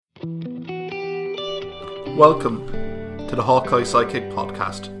Welcome to the Hawkeye Sidekick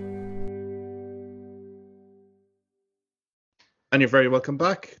podcast. And you're very welcome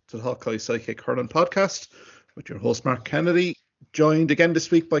back to the Hawkeye Sidekick Hurling podcast with your host Mark Kennedy, joined again this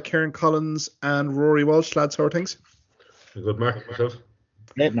week by Kieran Collins and Rory Walsh. Lads, how are things? Good, Mark. Yourself?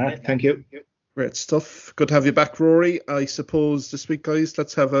 Great, Mark. Thank you. Great stuff. Good to have you back, Rory. I suppose this week, guys,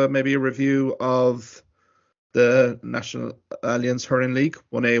 let's have maybe a review of the National Allianz Hurling League,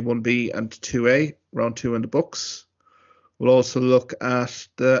 1A, 1B and 2A, round 2 in the books. We'll also look at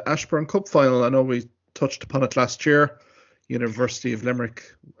the Ashbourne Cup final. I know we touched upon it last year. University of Limerick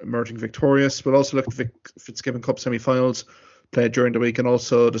emerging victorious. We'll also look at Fitzgibbon Cup semi-finals played during the week, and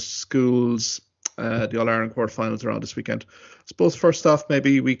also the schools, the All-Ireland quarter-finals around this weekend. I suppose first off,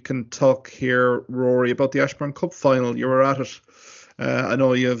 maybe we can talk here, Rory, about the Ashbourne Cup final. You were at it. I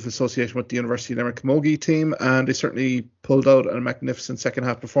know you have association with the University of Limerick Camogie team, and they certainly pulled out a magnificent second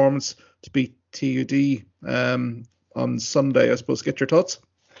half performance to beat TUD on Sunday. I suppose, get your thoughts.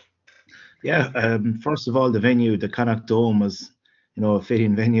 Yeah, first of all, the venue, the Connacht Dome, was, a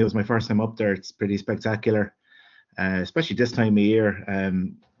fitting venue. It was my first time up there. It's pretty spectacular, especially this time of year,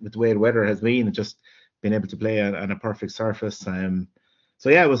 with the way the weather has been, just being able to play on a perfect surface. So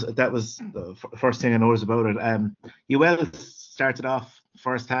yeah, that was the first thing I noticed about it. UL started off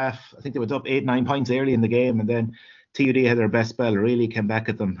first half. I think they were up 8-9 points early in the game, and then TUD had their best spell. Really came back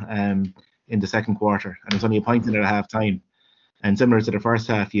at them in the second quarter, and it was only a point in at half time. And similar to the first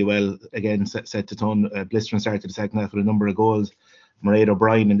half, UL again set the tone. Blistering start to the second half with a number of goals. Mairead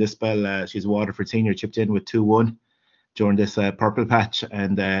O'Brien in this spell, she's a Waterford senior, chipped in with 2-1 during this purple patch.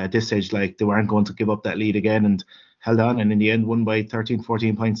 And at this stage, they weren't going to give up that lead again, and held on, and in the end won by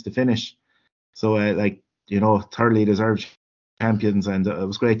 13-14 points to finish. So thoroughly deserved champions, and it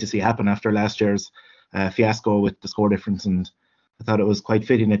was great to see happen after last year's fiasco with the score difference. And I thought it was quite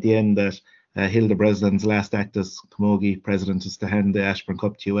fitting at the end that Hilda Breslin's last act as Camogie president is to hand the Ashbourne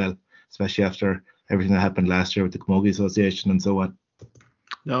Cup to UL, especially after everything that happened last year with the Camogie Association and so on.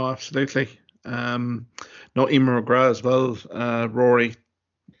 No, absolutely. Emer McGrath as well, Rory,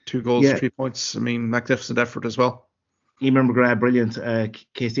 2 goals, 3 points. I mean, magnificent effort as well. Emer McGrath, brilliant.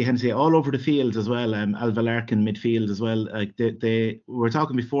 Casey Hennessy all over the field as well. Alva Larkin midfield as well. They were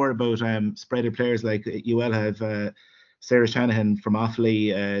talking before about spreaded players like UL have. Sarah Shanahan from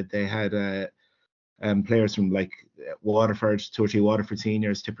Offaly, they had players from Waterford, 2 or 3 Waterford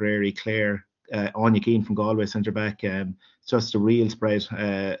seniors, Tipperary, Clare, Anya Keane from Galway, centre back. Just a real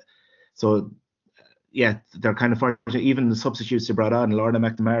spread. So yeah, they're kind of fortunate. Even the substitutes they brought on, Lorna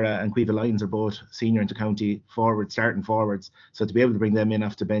McNamara and Cueva Lyons, are both senior intercounty starting forwards. So to be able to bring them in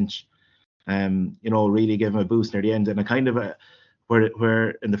off the bench, really give them a boost near the end. And a kind of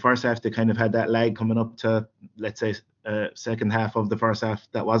where in the first half they kind of had that lag coming up to, let's say, second half of the first half,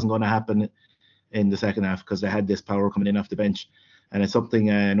 that wasn't going to happen in the second half because they had this power coming in off the bench. And it's something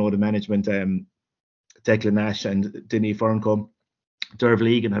I know the management, Declan Nash and Denny Ferncombe, Derv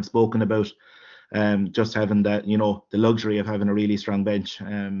Legan have spoken about, just having that, the luxury of having a really strong bench.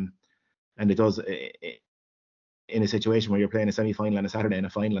 And it does, in a situation where you're playing a semi-final on a Saturday and a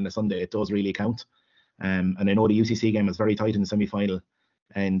final on a Sunday, it does really count. And I know the UCC game was very tight in the semi-final,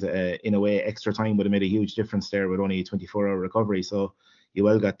 and in a way extra time would have made a huge difference there with only a 24-hour recovery. So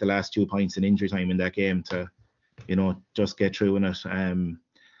UL got the last 2 points in injury time in that game to, just get through in it.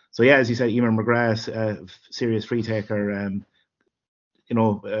 So yeah, as you said, Emer McGrath, serious free taker,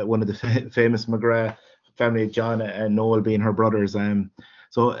 one of the famous McGrath family, John and Noel being her brothers.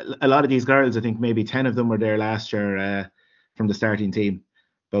 So a lot of these girls, I think maybe 10 of them were there last year from the starting team.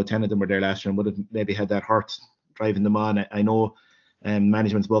 About 10 of them were there last year and would have maybe had that hurt driving them on. I know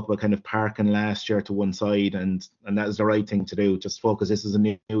management spoke about kind of parking last year to one side, and that is the right thing to do. Just focus. This is a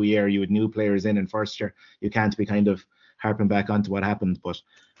new year. You had new players in first year. You can't be kind of harping back onto what happened. But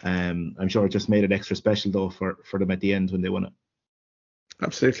I'm sure it just made it extra special though for them at the end when they won it.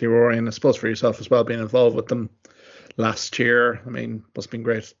 Absolutely, Rory, and I suppose for yourself as well, being involved with them last year. I mean, must have been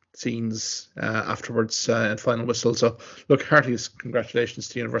great scenes afterwards and final whistle. So look, heartiest congratulations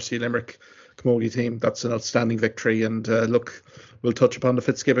to the University of Limerick Camogie team. That's an outstanding victory. And look, we'll touch upon the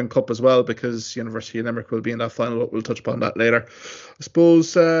Fitzgibbon Cup as well, because University of Limerick will be in that final, but we'll touch upon that later. I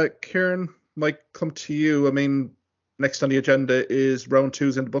suppose, Kieran, might come to you. I mean, next on the agenda is round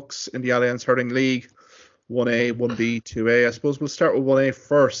 2s in the books in the Allianz Hurling League, 1A, 1B, 2A. I suppose we'll start with 1A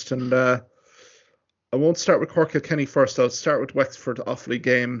first, and I won't start with Cork Kilkenny first. I'll start with Wexford Offaly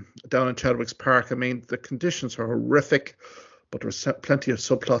game down in Chadwick's Park. I mean, the conditions are horrific, but there was plenty of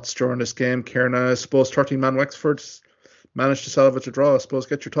subplots during this game. Kieran, I suppose 13-man Wexford managed to salvage a draw. I suppose,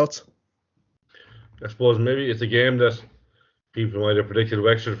 get your thoughts. I suppose maybe it's a game that people might have predicted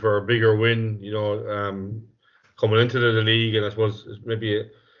Wexford for a bigger win, coming into the league, and I suppose it's maybe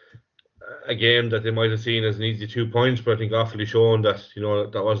a game that they might have seen as an easy 2 points, but I think Offaly shown that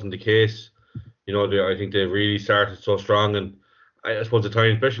that wasn't the case. I think they really started so strong, and I suppose the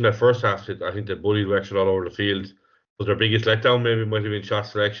time, especially in that first half, I think they bullied Wexford all over the field. Was their biggest letdown maybe might have been shot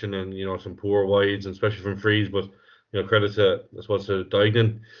selection and some poor wides, and especially from frees. But credit to, I suppose, to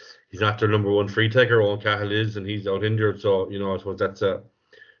Duignan. He's not their number one free taker. Owen Cahill is, and he's out injured. So I suppose that's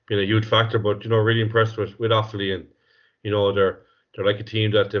been a huge factor. But really impressed with Offaly, and they're like a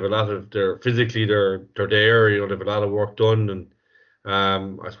team that they've a lot of. They're physically they're there. They've a lot of work done, and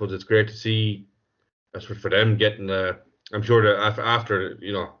I suppose it's great to see. That's for them getting. I'm sure that after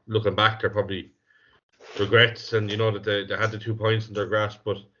looking back, they're probably regrets, and that they had the 2 points in their grasp.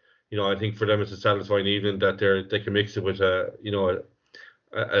 But I think for them it's a satisfying evening that they can mix it with a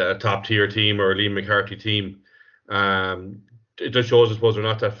top tier team or a Liam McCarthy team. It just shows, I suppose, they're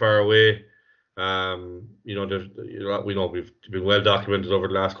not that far away. We know we've been well documented over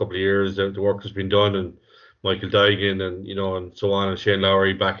the last couple of years. The work has been done, and Michael Duignan and and so on, and Shane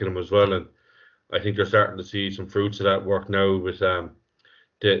Lowry backing him as well. And I think they're starting to see some fruits of that work now with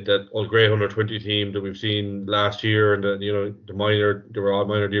that old great under 20 team that we've seen last year, and the minor, they were all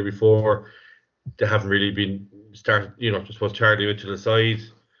minor the year before. They haven't really been started. I suppose Charlie Mitchell aside,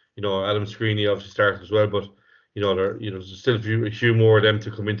 Adam Screeney obviously started as well, but there's still a few more of them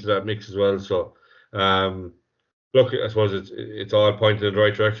to come into that mix as well. So look, I suppose it's all pointing in the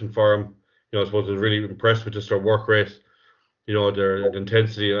right direction for them. I suppose they're really impressed with just their work rate. Their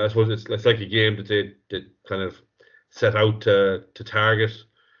intensity. And I suppose it's like a game that they kind of set out to target.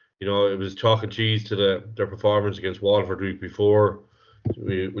 It was chalk and cheese to their performance against Waterford the week before.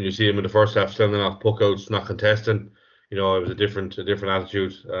 When you see them in the first half sending off puckouts, not contesting, it was a different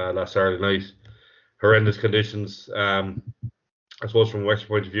attitude last Saturday night. Horrendous conditions. I suppose from a Wexford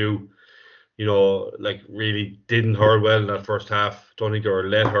point of view, really didn't hurl well in that first half. Don't think they were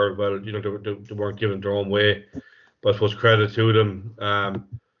let hurl well. They weren't given their own way. But I suppose credit to them. I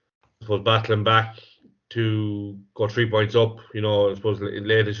suppose battling back to go 3 points up. I suppose in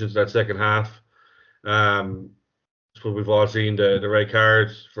late into that second half. I suppose we've all seen the red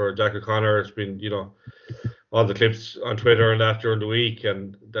card for Jack O'Connor. It's been all the clips on Twitter and that during the week,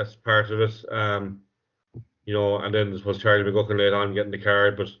 and that's part of it. And then I suppose Charlie McGuckin late on getting the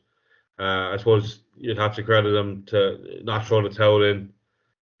card, but I suppose you'd have to credit them to not throw the towel in.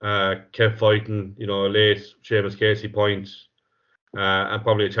 Kept fighting, late Seamus Casey point, and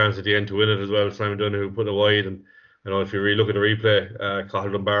probably a chance at the end to win it as well. Simon Donoghue put it wide, and if you really look at the replay,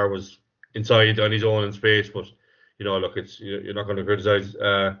 Cathal Dunbar was inside on his own in space, but look, you're not going to criticise.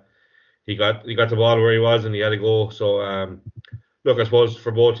 He got the ball where he was, and he had to go. So look, I suppose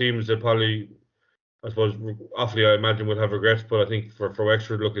for both teams, they probably, I suppose, Offaly, I imagine, would have regrets, but I think for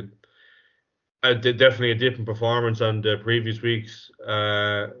Wexford, look at. Definitely a dip in performance on the previous week's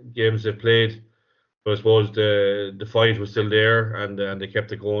games they played, but I suppose the fight was still there, and they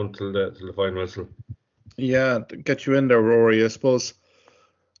kept it going till the final whistle. Yeah, get you in there, Rory. I suppose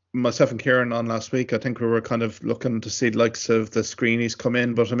myself and Kieran on last week, I think we were kind of looking to see the likes of the Screenies come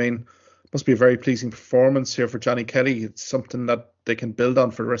in, but I mean, it must be a very pleasing performance here for Johnny Kelly. It's something that they can build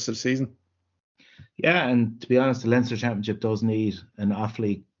on for the rest of the season. Yeah, and to be honest, the Leinster Championship does need an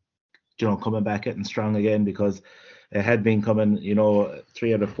Offaly coming back getting strong again, because it had been coming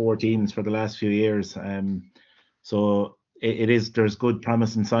 3 out of 4 teams for the last few years, so there's good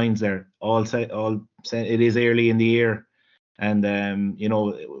promising signs there. It is early in the year, and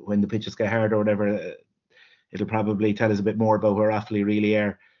when the pitches get hard or whatever, it'll probably tell us a bit more about where Offaly really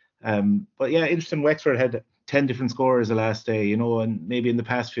are. But yeah, interesting. Wexford had 10 different scorers the last day, and maybe in the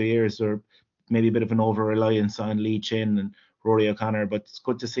past few years there maybe a bit of an over reliance on Lee Chin and Rory O'Connor, but it's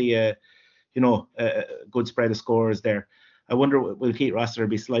good to see a good spread of scores there. I wonder, will Keith Rossiter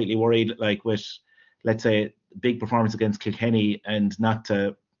be slightly worried, like with, let's say, big performance against Kilkenny, and not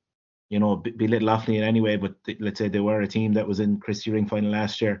to belittle Offaly in any way, but let's say they were a team that was in Christy Ring final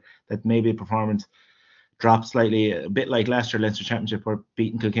last year, that maybe performance dropped slightly, a bit like last year Leinster Championship, where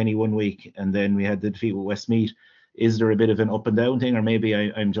beating Kilkenny one week and then we had the defeat with Westmeath. Is there a bit of an up and down thing, or maybe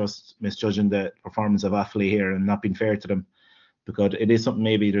I'm just misjudging the performance of Offaly here and not being fair to them? Because it is something,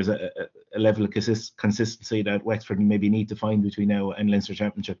 maybe there's a level of consistency that Wexford maybe need to find between now and Leinster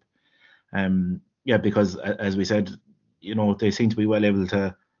Championship. Because as we said, they seem to be well able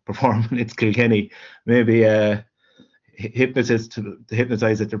to perform when it's Kilkenny. Maybe hypnotise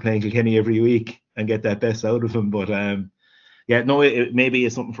that they're playing Kilkenny every week and get that best out of them. But it maybe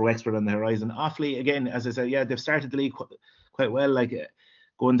is something for Wexford on the horizon. Offaly, again, as I said, they've started the league quite well. Like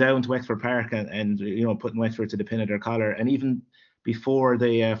going down to Wexford Park and putting Wexford to the pin of their collar, and even before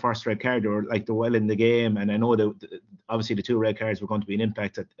the first red card, they were well in the game. And I know that obviously the 2 red cards were going to be an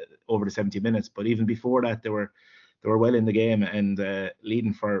impact over the 70 minutes, but even before that, they were well in the game and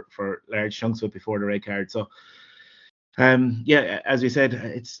leading for large chunks of it before the red card. So as we said,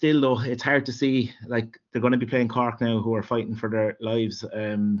 it's still, though, it's hard to see, like, they're going to be playing Cork now, who are fighting for their lives,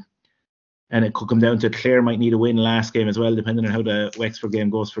 and it could come down to Clare might need a win last game as well, depending on how the Wexford game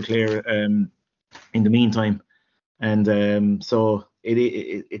goes for Clare in the meantime. And so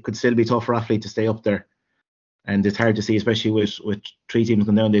it could still be tough for Offaly to stay up there, and it's hard to see, especially with 3 teams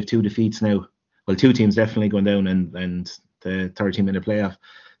going down. They have 2 defeats now. Well, 2 teams definitely going down, and the third team in the playoff.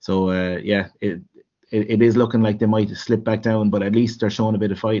 So it is looking like they might slip back down, but at least they're showing a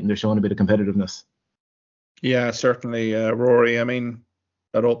bit of fight and they're showing a bit of competitiveness. Yeah, certainly, Rory. I mean,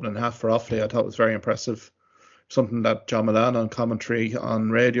 that opening half for Offaly, I thought was very impressive. Something that John Milan on commentary on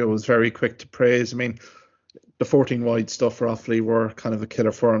radio was very quick to praise. I mean, the 14 wide stuff for Offaly were kind of a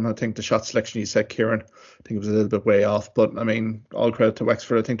killer for him. I think the shot selection, you said, Kieran, I think it was a little bit way off. But, I mean, all credit to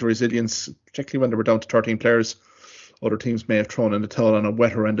Wexford. I think the resilience, particularly when they were down to 13 players, other teams may have thrown in the towel on a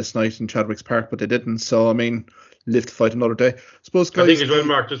wet, horrendous night in Chadwick's Park, but they didn't. So, I mean, live to fight another day. I suppose, guys, I think as well,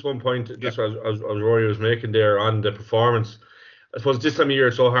 Mark, just one point, just as Rory was making there on the performance. I suppose this time of year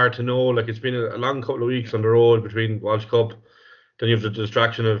it's so hard to know. Like, it's been a long couple of weeks on the road between Walsh Cup. Then you have the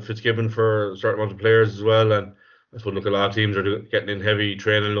distraction of Fitzgibbon for a certain amount of players as well. And I suppose, look, a lot of teams are getting in heavy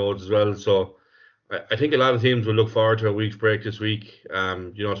training loads as well. So I think a lot of teams will look forward to a week's break this week.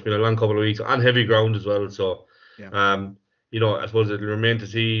 It's been a long couple of weeks on heavy ground as well. So, I suppose it'll remain to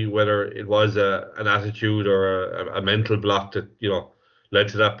see whether it was an attitude or a mental block that, led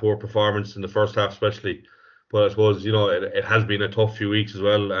to that poor performance in the first half, especially. But I suppose, it has been a tough few weeks as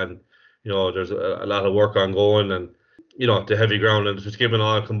well. And, there's a lot of work ongoing, and, the heavy ground and Fitzgibbon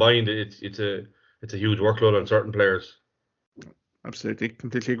all combined, it's a huge workload on certain players. Absolutely.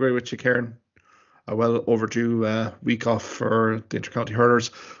 Completely agree with you, Kieran. A well overdue week off for the Intercounty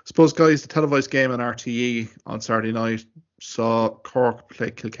Hurlers. I suppose, guys, the televised game on RTE on Saturday night saw Cork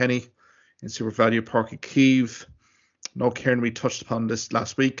play Kilkenny in Super Value Park at Kiev. No, Kieran, we touched upon this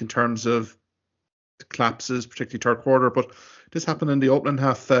last week in terms of the collapses, particularly third quarter, but this happened in the opening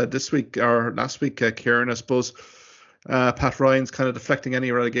half this week, or last week, Kieran. I suppose Pat Ryan's kind of deflecting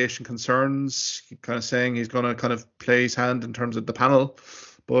any relegation concerns, kind of saying he's going to kind of play his hand in terms of the panel.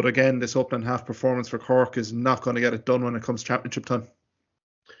 But again, this opening half performance for Cork is not going to get it done when it comes championship time.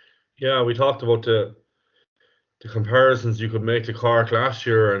 Yeah, we talked about the comparisons you could make to Cork last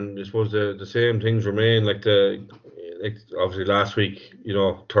year, and I suppose the same things remain. Like obviously last week,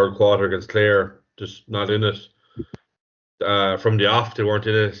 third quarter against Clare, just not in it. From the off, they weren't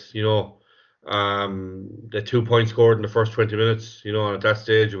in it. The 2 points scored in the first 20 minutes. And at that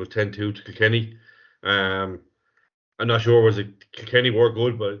stage it was 10-2 to Kilkenny. I'm not sure was it Kilkenny were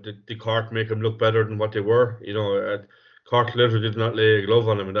good, but did Cork make them look better than what they were? Cork literally did not lay a glove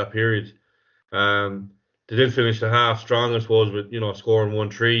on them in that period. They did finish the half strong, I suppose, with scoring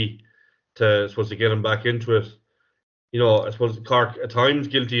 1-3 to get them back into it. I suppose Cork at times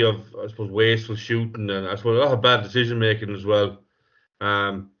guilty of, I suppose, wasteful shooting, and I suppose a lot of bad decision making as well.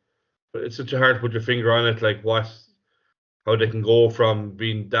 But it's such a hard to put your finger on it, like how they can go from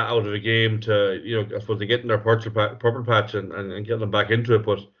being that out of the game to, I suppose, they get in their purple patch and get them back into it.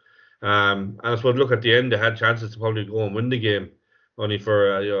 But and I suppose, look, at the end, they had chances to probably go and win the game, only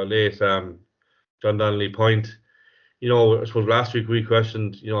for a late John Donnelly point. I suppose last week we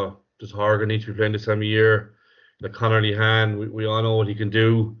questioned, does Horgan need to be playing this time of year? The Conor Lehan, we all know what he can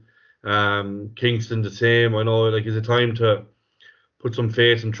do. Kingston the same. I know, like, is it time to put some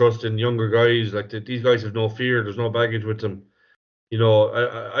faith and trust in younger guys? Like, these guys have no fear. There's no baggage with them.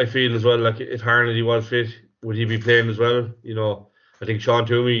 I feel as well, like, if Harnedy was fit, would he be playing as well? I think Sean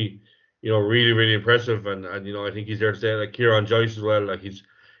Toomey, really, really impressive, and I think he's there to stay. Like Kieran Joyce as well, like he's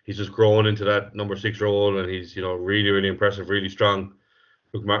just grown into that number 6 role, and he's really, really impressive, really strong.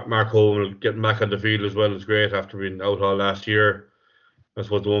 Look, Mark Holm getting back on the field as well is great after being out all last year. I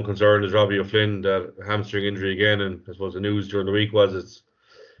suppose the one concern is Robbie O'Flynn, that hamstring injury again, and I suppose the news during the week was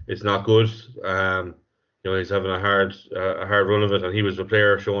it's not good. He's having a hard run of it, and he was a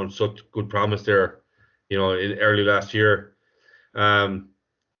player showing such good promise there, in early last year.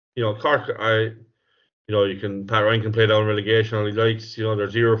 Cork, Pat Ryan can play down relegation all he likes. They're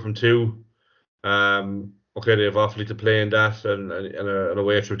 0 from 2. Okay, they have Offaly to play in that and a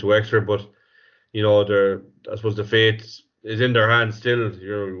way through to Wexford, but I suppose the fate is in their hands still.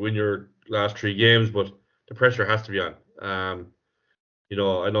 Win your last 3 games, but the pressure has to be on. I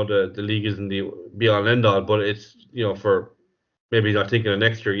know the league isn't the be all and end all, but it's for maybe not thinking of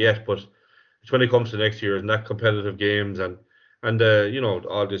next year yet, but it's when it comes to next year and that competitive games and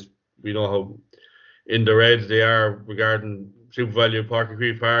all this, we know how in the red they are regarding Super Value Park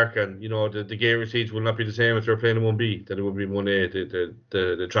Creek Park, and the gate receipts will not be the same if they're playing in 1B than it would be in 1A.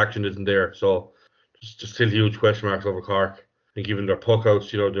 The traction isn't there, so just still huge question marks over Cork. I think even their puck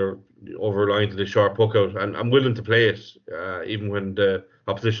outs, they're over reliant to the short puck out, and I'm willing to play it even when the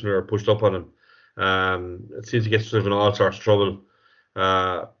opposition are pushed up on them. It seems to get sort of in all sorts of trouble.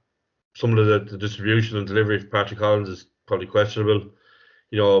 Some of the distribution and delivery of Patrick Collins is probably questionable.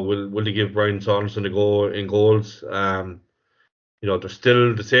 Will they give Brian Saunderson a go in goals? There's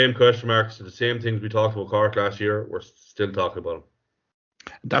still the same question marks, the same things we talked about Cork last year. We're still talking about them.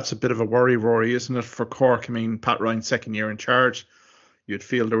 That's a bit of a worry, Rory, isn't it, for Cork? I mean, Pat Ryan's second year in charge. You'd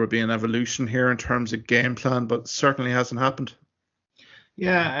feel there would be an evolution here in terms of game plan, but certainly hasn't happened.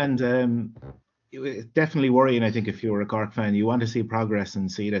 Yeah, and it's definitely worrying, I think, if you're a Cork fan. You want to see progress and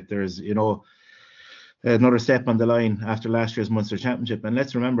see that there's, another step on the line after last year's Munster Championship. And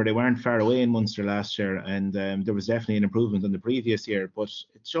let's remember, they weren't far away in Munster last year, and there was definitely an improvement on the previous year. But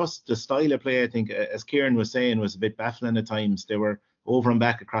it's just the style of play, I think, as Kieran was saying, was a bit baffling at times. They were over and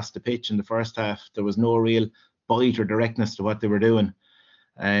back across the pitch in the first half. There was no real bite or directness to what they were doing,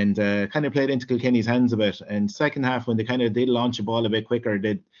 and kind of played into Kilkenny's hands a bit. And second half, when they kind of did launch a ball a bit quicker,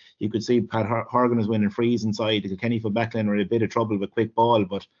 you could see Pat Horgan was winning frees inside. The Kilkenny full backline were in a bit of trouble with quick ball,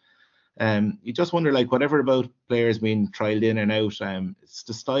 but you just wonder, like, whatever about players being trialed in and out, it's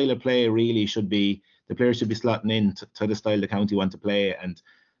the style of play really should be, the players should be slotting in to the style the county want to play. And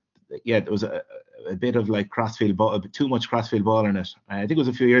yeah, there was a bit of like crossfield ball, too much crossfield ball in it. I think it was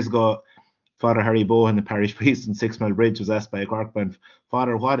a few years ago, Father Harry Bohan, the parish priest in 6 Mile Bridge, was asked by a Cork fan,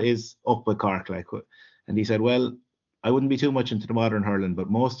 Father, what is up with Cork? And he said, well, I wouldn't be too much into the modern hurling, but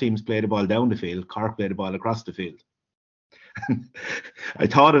most teams play the ball down the field. Cork play the ball across the field. I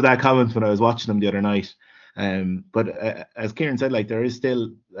thought of that comment when I was watching them the other night. But as Kieran said, like, there is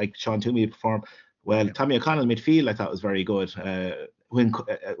still, like, Sean Toomey performed well. Tommy O'Connell midfield, I thought, was very good.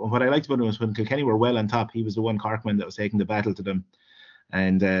 What I liked about him was when Kilkenny were well on top, he was the one Corkman that was taking the battle to them.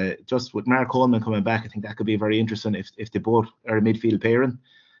 And just with Mark Coleman coming back, I think that could be very interesting if they both are a midfield pairing,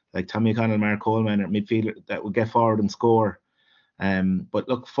 like Tommy O'Connell and Mark Coleman are midfield that will get forward and score. But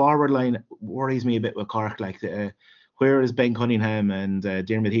look, forward line worries me a bit with Cork. Like, where is Ben Cunningham and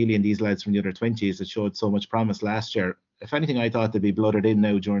Diarmuid Healy and these lads from the under 20s that showed so much promise last year? If anything, I thought they'd be blooded in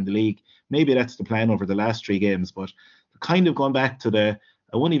now during the league. Maybe that's the plan over the last 3 games, but kind of going back to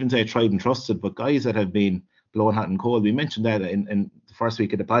I wouldn't even say tried and trusted, but guys that have been blowing hot and cold. We mentioned that in the first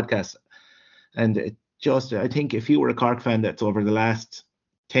week of the podcast. And it just, I think if you were a Cork fan that's over the last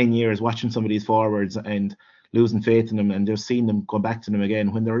 10 years watching some of these forwards and losing faith in them and just seeing them go back to them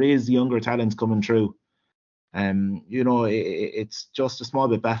again, when there is younger talents coming through, it's just a small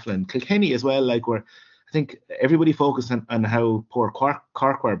bit baffling. Kilkenny as well, like, where I think everybody focused on how poor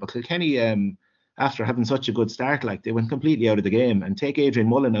Cork were, but Kilkenny, after having such a good start, like, they went completely out of the game. And take Adrian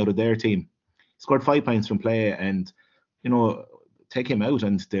Mullen out of their team, scored 5 points from play, and take him out,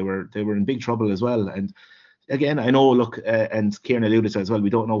 and they were in big trouble as well. And again, I know, look, and Kieran alluded to as well, we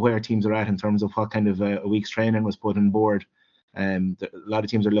don't know where teams are at in terms of what kind of a week's training was put on board. A lot of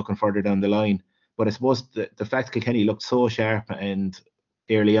teams are looking further down the line. But I suppose the fact Kilkenny looked so sharp and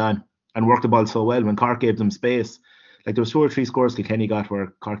early on and worked the ball so well when Cork gave them space. Like, there was 2 or 3 scores Kilkenny got where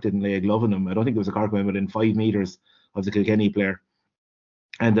Cork didn't lay a glove on them. I don't think there was a Cork man within 5 metres of the Kilkenny player.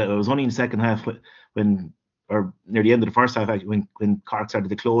 And it was only in the second half or near the end of the first half, actually, when Cork started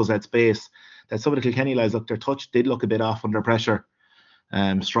to close that space, that some of the Kilkenny lads, look, their touch did look a bit off under pressure.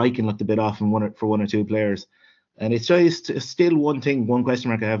 Striking looked a bit off for 1 or 2 players. And it's just still one question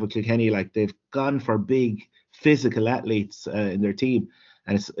mark I have with Kilkenny. Like, they've gone for big physical athletes in their team.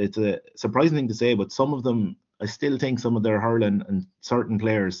 And it's a surprising thing to say, but some of them, I still think some of their hurling and certain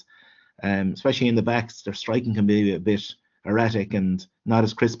players, especially in the backs, their striking can be a bit erratic and not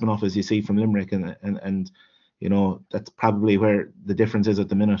as crisp enough as you see from Limerick. And that's probably where the difference is at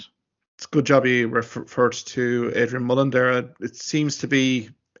the minute. It's a good job you referred to Adrian Mullen there. It seems to be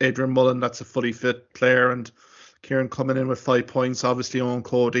Adrian Mullen that's a fully fit player, and Kieran coming in with 5 points. Obviously, Owen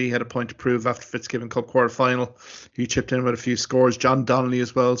Cody had a point to prove after Fitzgibbon Cup quarter final. He chipped in with a few scores. John Donnelly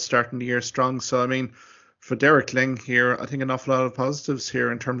as well, starting the year strong. So, I mean, for Derek Ling here, I think an awful lot of positives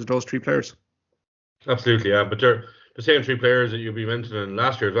here in terms of those 3 players. Absolutely, yeah. But they're the same 3 players that you'll be mentioning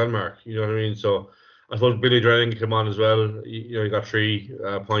last year as well, Mark. You know what I mean? So I suppose Billy Drennan came on as well. He got 3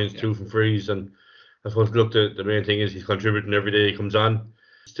 points, 2 from frees. And I suppose, look, the main thing is he's contributing every day he comes on.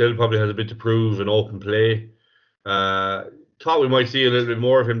 Still probably has a bit to prove in open play. Thought we might see a little bit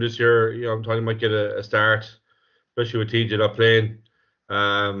more of him this year. I thought he might get a start especially with TJ not playing.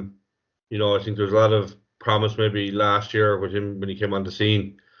 I think there's a lot of promise maybe last year with him when he came on the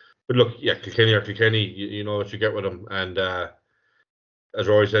scene. But look, yeah, Kilkenny, you know what you get with him. And as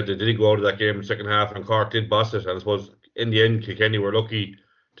Rory said, they did go out of that game in the second half, and Cork did boss it. And I suppose in the end, Kilkenny were lucky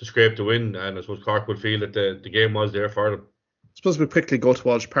to scrape the win, and I suppose Cork would feel that the game was there for them. I suppose we quickly go to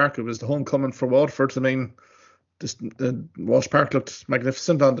Walsh Park. It was the homecoming for Waterford. I mean, Walsh Park looked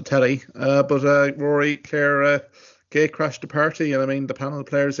magnificent on the telly, but Rory, Clare, Gay crashed the party, and I mean the panel of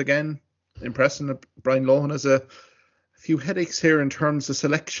players again impressing. Brian Lohan has a few headaches here in terms of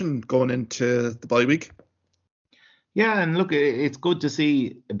selection going into the bye week. Yeah, and look, it's good to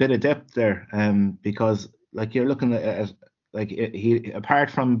see a bit of depth there, because like you're looking at like he,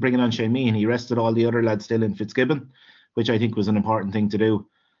 apart from bringing on Shane Meehan, he rested all the other lads still in Fitzgibbon, which I think was an important thing to do.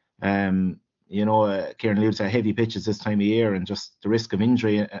 Kieran Lewis at heavy pitches this time of year, and just the risk of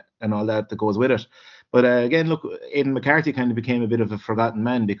injury and all that goes with it. But again, look, Aidan McCarthy kind of became a bit of a forgotten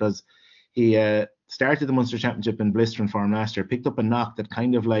man, because he started the Munster Championship in blistering form last year, picked up a knock that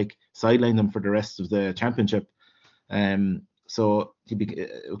kind of like sidelined him for the rest of the championship. So it'd be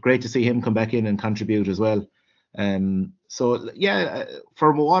great to see him come back in and contribute as well. So yeah,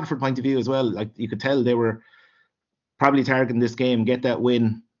 from a Waterford point of view as well, like you could tell they were probably targeting this game, get that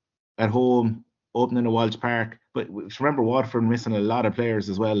win at home, opening a Walsh Park. But remember, Waterford missing a lot of players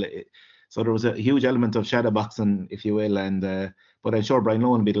as well. So there was a huge element of shadow boxing, if you will. And but I'm sure Brian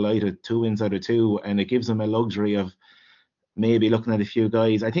Lohan will be delighted. 2 wins out of 2, and it gives him a luxury of maybe looking at a few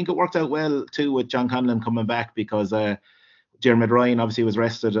guys. I think it worked out well too with John Conlon coming back, because Jeremy Ryan obviously was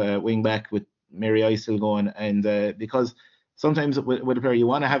rested wing back with Mary I still going, and because sometimes with a player you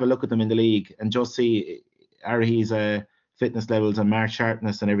want to have a look at them in the league and just see are his fitness levels and match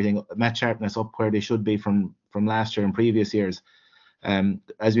sharpness up where they should be from last year and previous years.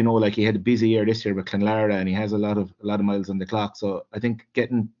 As we know, like he had a busy year this year with Clonlara, and he has a lot of miles on the clock. So I think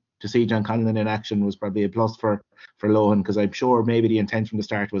getting to see John Conlon in action was probably a plus for Lohan, because I'm sure maybe the intent from the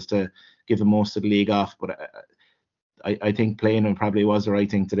start was to give him most of the league off, but I think playing him probably was the right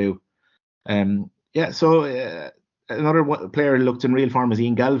thing to do. So another player who looked in real form is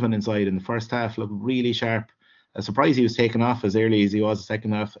Ian Galvin inside in the first half, looked really sharp. A surprise he was taken off as early as he was the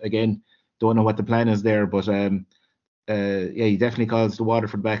second half. Again, don't know what the plan is there, but he definitely caused the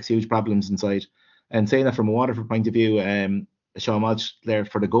Waterford backs huge problems inside. And saying that from a Waterford point of view, Sean Walsh there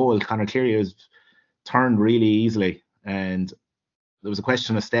for the goal, Conor Cleary was turned really easily, and there was a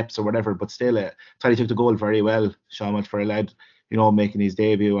question of steps or whatever, but still, thought he took the goal very well. Sean Walsh, for a lad, making his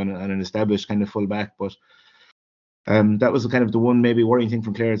debut and an established kind of full back. But that was kind of the one maybe worrying thing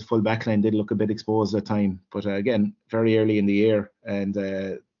from Clare's full back line, did look a bit exposed at time. But again, very early in the year, and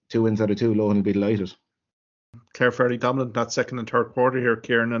 2 wins out of 2, Lohan will be delighted. Clare fairly dominant that second and third quarter here,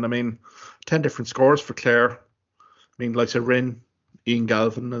 Kieran, and I mean 10 different scores for Clare. I mean, like I said, Rin, Ian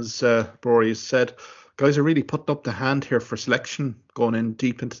Galvin, as Rory has said, guys are really putting up the hand here for selection going in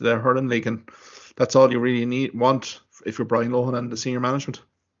deep into the hurling league, and that's all you really want if you're Brian Lohan and the senior management.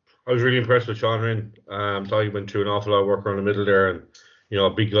 I was really impressed with Sean Rin. Thought he went through an awful lot of work around the middle there, and a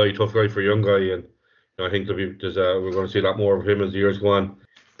big guy, tough guy for a young guy, and I think we're going to see a lot more of him as the years go on.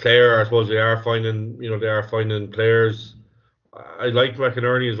 Clare, I suppose they are finding players. I liked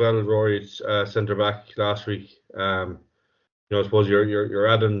McInerney as well as Rory's centre back last week. I suppose you're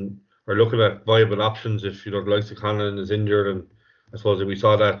adding or looking at viable options if the likes of Conlon is injured, and I suppose we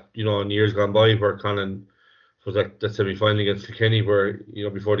saw that in years gone by where Conlon was that semi-final against Kilkenny where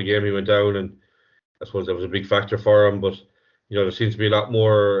before the game he went down, and I suppose that was a big factor for him. But there seems to be a lot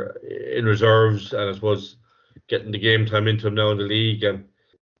more in reserves, and I suppose getting the game time into him now in the league, and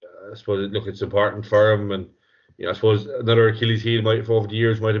I suppose it's important for him. And I suppose another Achilles heel over the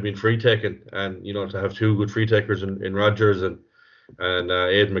years might have been free taking, and to have 2 good free takers in Rodgers and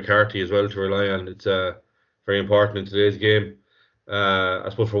Aidan McCarthy as well to rely on. It's very important in today's game. I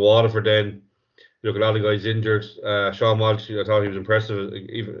suppose for Waterford then, a lot of guys injured. Sean Walsh, I thought he was impressive,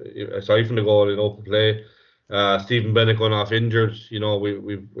 even aside from the goal in open play. Stephen Bennett going off injured.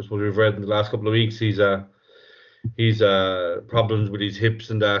 We've read in the last couple of weeks he's problems with his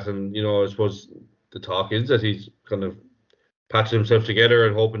hips and that, and I suppose the talk is that he's kind of patching himself together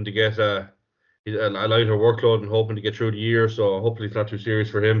and hoping to get a lighter workload and hoping to get through the year. So hopefully it's not too serious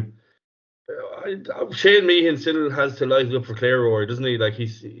for him. Shane Meehan still has to light it up for Clare, Rory, doesn't he? Like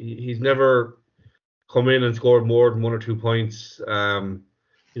he's never come in and scored more than 1 or 2 points. I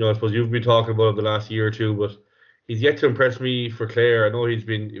suppose you've been talking about him the last year or two, but he's yet to impress me for Clare. I know he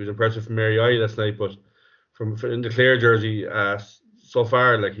was impressive for Mary I last night, but from in the Clare jersey so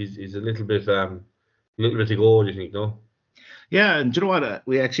far, like he's a little bit to go. Do you think? No? Yeah, and do you know what?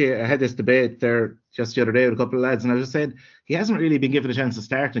 We actually had this debate there just the other day with a couple of lads, and I was just saying he hasn't really been given a chance to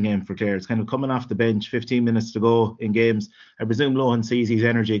start the game for Clare. It's kind of coming off the bench, 15 minutes to go in games. I presume Lohan sees his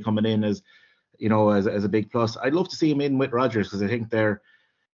energy coming in as a big plus. I'd love to see him in with Rodgers because I think they're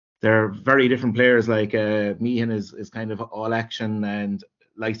very different players. Like Meehan is kind of all action and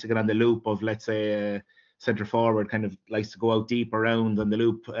likes to get on the loop of, let's say, centre forward, kind of likes to go out deep around on the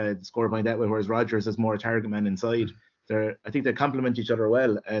loop, score point that way, whereas Rodgers is more a target man inside. I think they complement each other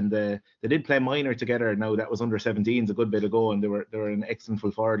well, and they did play minor together. Now that was under 17s a good bit ago, and they were an excellent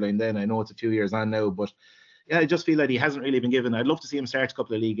full forward line then. I know it's a few years on now, but yeah, I just feel like he hasn't really been given. I'd love to see him start a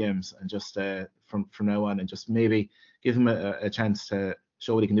couple of league games and just from now on, and just maybe give him a chance to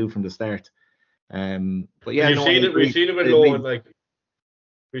show what he can do from the start. But yeah, we've seen it with Lohan,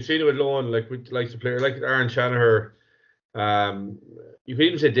 like a player like Aaron Shanahan. You could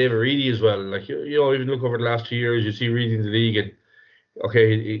even say David Reedy as well. Like even look over the last 2 years, you see Reedy in the league, and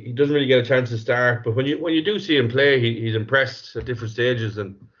okay, he doesn't really get a chance to start, but when you do see him play, he's impressed at different stages,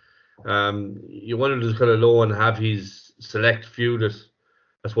 and you want him to kind of low and have his select few that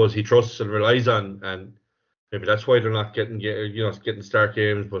I suppose he trusts and relies on, and maybe that's why they're not getting start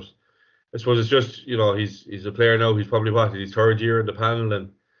games. But I suppose it's just he's a player now. He's probably his third year in the panel,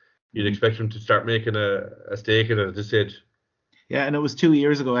 and you'd expect him to start making a stake in it at this stage. Yeah, and it was 2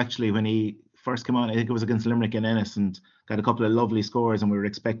 years ago actually when he first came on. I think it was against Limerick and Ennis, and got a couple of lovely scores, and we were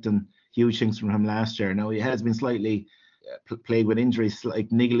expecting huge things from him last year. Now he has been slightly plagued with injuries, like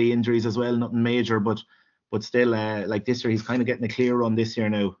niggly injuries as well, nothing major, but still, like this year he's kind of getting a clear run this year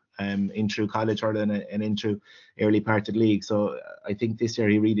now, in through college hurling and in through early part of the league. So I think this year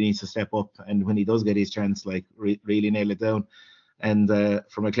he really needs to step up, and when he does get his chance, like really nail it down. And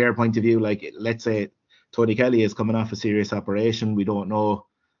from a Clare point of view, like let's say Tony Kelly is coming off a serious operation, we don't know.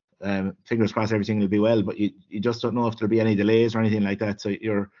 Fingers crossed everything will be well, but you just don't know if there'll be any delays or anything like that. So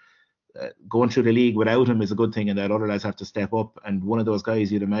you're going through the league without him is a good thing, and that other lads have to step up. And one of those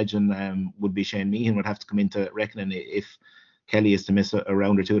guys you'd imagine would be Shane Meehan, would have to come into reckoning if Kelly is to miss a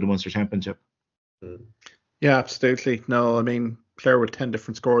round or two of the Munster Championship. Yeah, absolutely. No, I mean, Clare with 10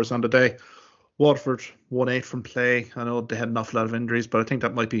 different scores on the day. Waterford 1-8 from play. I know they had an awful lot of injuries, but I think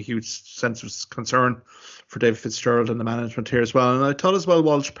that might be a huge sense of concern for David Fitzgerald and the management here as well. And I thought as well,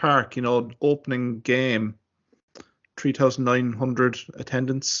 Walsh Park, opening game, 3,900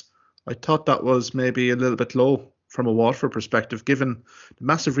 attendance. I thought that was maybe a little bit low from a Waterford perspective, given the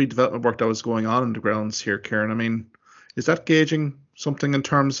massive redevelopment work that was going on in the grounds here, Kieran. I mean, is that gauging something in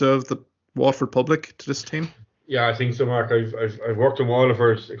terms of the Waterford public to this team? Yeah, I think so, Mark. I've worked in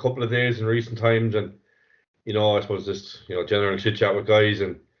Waterford a couple of days in recent times, and I suppose just general chit chat with guys,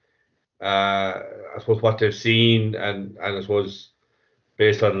 and I suppose what they've seen, and I suppose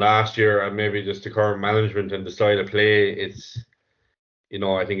based on last year and maybe just the current management and the style of play, it's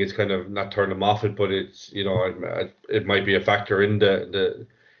I think it's kind of not turned them off it, but it's it might be a factor in the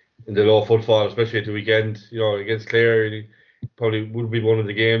low footfall, especially at the weekend. Against Clare, it probably would be one of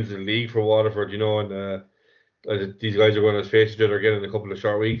the games in the league for Waterford. And these guys are going to face each other again in a couple of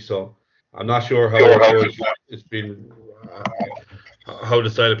short weeks, so I'm not sure how it's been, how the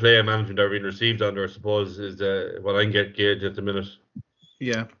style of play and management are being received under, I suppose, is what I can get gauged at the minute.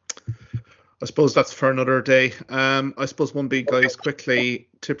 Yeah, I suppose that's for another day. I suppose one big, guys, quickly,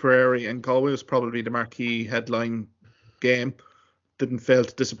 Tipperary and Galway was probably the marquee headline game. Didn't fail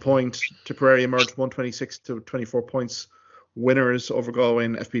to disappoint. Tipperary emerged 126 to 24 points winners over Galway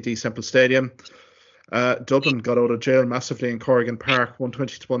in FPT Semple Stadium. Dublin got out of jail massively in Corrigan Park,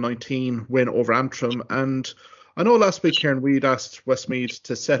 120 to 119 win over Antrim. And I know last week, Kieran, we'd asked Westmeath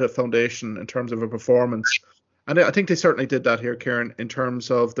to set a foundation in terms of a performance. And I think they certainly did that here, Kieran, in terms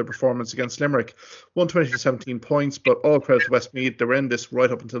of their performance against Limerick. 120 to 17 points, but all credit to Westmeath. They were in this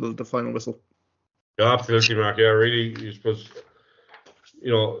right up until the final whistle. Yeah, absolutely, Mark. Yeah, really, I suppose,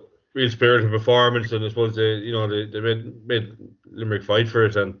 real spirited performance, and I suppose they made Limerick fight for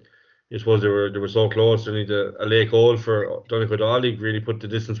it, and I suppose they were so close. They need a late goal for Donegal Dolly, really put the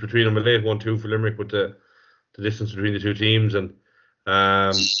distance between them. A late 1-2 for Limerick, put the distance between the two teams, and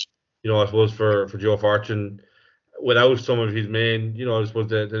I suppose for Joe Fortune, without some of his main, I suppose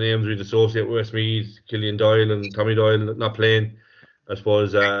the names we'd associate with Westmeath, Killian Doyle and Tommy Doyle not playing, I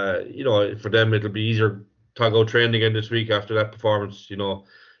suppose for them it'll be easier to go training again this week after that performance.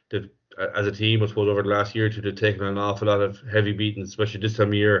 They've, as a team, I suppose over the last year or two, they've taken an awful lot of heavy beatings, especially this time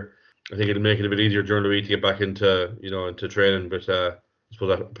of year. I think it'll make it a bit easier during the week to get back into into training. But I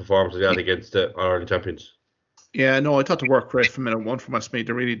suppose that performance they had against the Ireland champions. Yeah, no, I thought the work rate from minute one from Westmeath,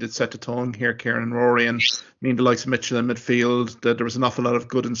 they really did set the tone here, Kieran and Rory, and I mean the likes of Mitchell in midfield, that there was an awful lot of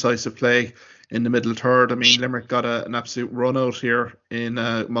good incisive play in the middle third. I mean, Limerick got an absolute run out here in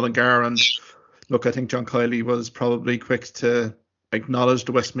Mullingar, and look, I think John Kiley was probably quick to acknowledge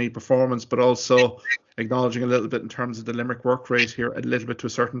the Westmeath performance, but also acknowledging a little bit in terms of the Limerick work rate here, a little bit to a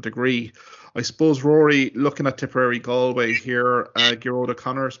certain degree. I suppose, Rory, looking at Tipperary Galway here, Gearóid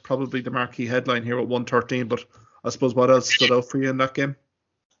O'Connor is probably the marquee headline here at 113, but I suppose what else stood out for you in that game?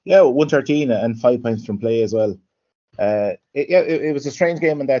 Yeah, 113 and 5 points from play as well. It was a strange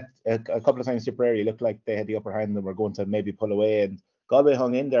game in that a couple of times Tipperary looked like they had the upper hand and were going to maybe pull away, and Galway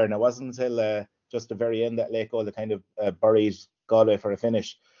hung in there, and it wasn't until just the very end that late goal that kind of buried Galway for a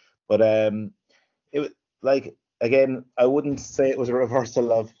finish. But it was like, again, I wouldn't say it was a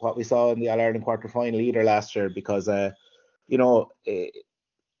reversal of what we saw in the All-Ireland quarter-final either last year, because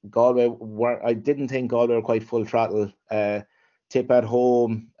Galway I didn't think Galway were quite full throttle. Tip at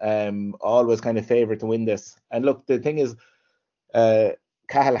home, always kind of favourite to win this. And look, the thing is,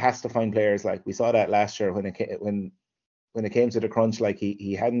 Cahill has to find players. Like we saw that last year when it came to the crunch. Like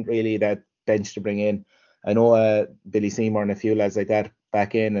he hadn't really that bench to bring in. I know Billy Seymour and a few lads like that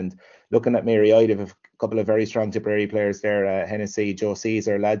back in. And looking at Mary Ide, a couple of very strong Tipperary players there, Hennessy, Joe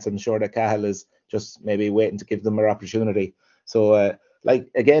Caesar, lads. I'm sure that Cahill is just maybe waiting to give them an opportunity. So like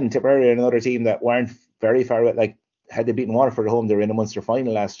again, Tipperary are another team that weren't very far away. Like, had they beaten Waterford at home, they were in a Munster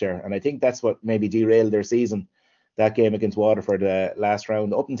final last year, and I think that's what maybe derailed their season. That game against Waterford last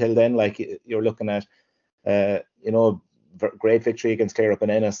round. Up until then, like you're looking at, great victory against Clare up in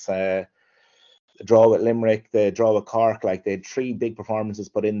Ennis, the draw with Limerick, the draw with Cork. Like they had 3 big performances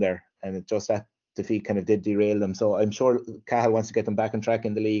put in there, and it just that defeat kind of did derail them. So I'm sure Cahill wants to get them back on track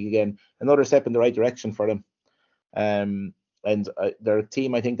in the league again. Another step in the right direction for them. And they're a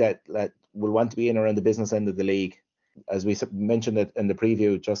team I think that will want to be in around the business end of the league. As we mentioned it in the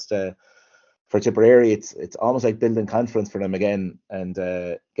preview, just for Tipperary, it's almost like building confidence for them again, and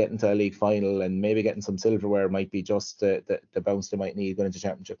getting to a league final and maybe getting some silverware might be just the bounce they might need going into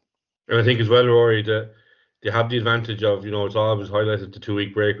championship. And I think as well, Rory, that they have the advantage of, it's always highlighted the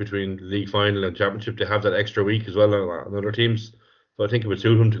 2-week break between league final and championship. They have that extra week as well on other teams, so I think it would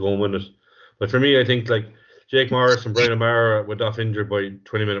suit them to go and win it. But for me, I think like Jake Morris and Brian O'Mara went off injured by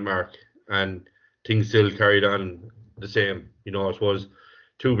 20-minute mark, and things still carried on the same. I suppose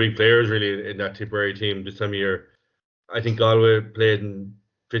 2 big players really in that Tipperary team this time of year. I think Galway played in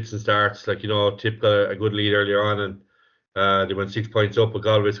fits and starts. Like, Tip got a good lead earlier on, and they went 6 points up, but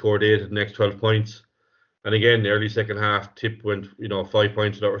Galway scored 8 of the next 12 points. And again, the early second half, Tip went 5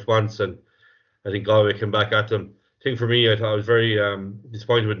 points without response, and I think Galway came back at them. I think for me, I thought I was very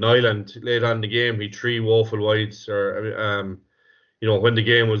disappointed with Nyland late on in the game. He 3 woeful wides, or when the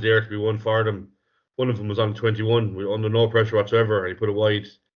game was there to be won for them. One of them was on 21 under no pressure whatsoever, and he put it wide.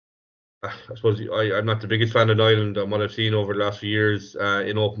 I suppose I'm not the biggest fan of Nyland and what I've seen over the last few years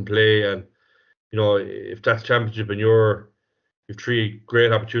in open play. And if that's championship and you've 3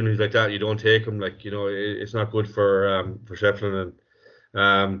 great opportunities like that, you don't take them. Like it's not good for Shefflin.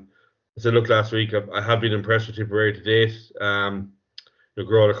 And as I looked last week, I have been impressed with Tipperary to date.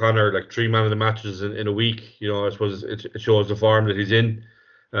 Gearóid O'Connor, like 3 man of the matches in a week. I suppose it shows the form that he's in.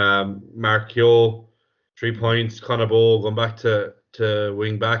 Mark Keogh, 3 points. Conor Bowe going back to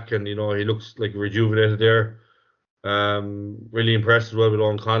wing back, and he looks like rejuvenated there. Really impressed as well with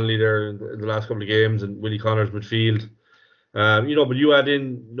Owen Connolly there in the last couple of games, and Willie Connor's midfield. But you add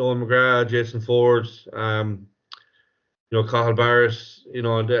in Noel McGrath, Jason Ford, Cahill Barrett.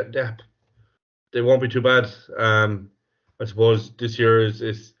 They won't be too bad. I suppose this year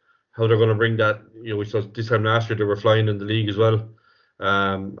is how they're going to bring that. We saw this time last year they were flying in the league as well.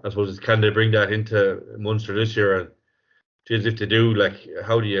 I suppose can they bring that into Munster this year? And if they do, like,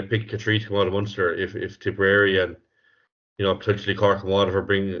 how do you pick a 3 to come out of Munster if Tipperary and potentially Cork and Waterford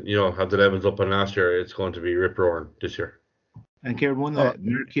have the levels up on last year? It's going to be rip roaring this year. And Kieran, one that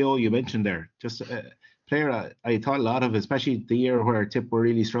Mark Keogh you mentioned there, just a player I thought a lot of, especially the year where Tip were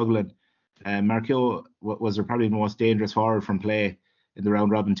really struggling. Mark Keogh was probably the most dangerous forward from play in the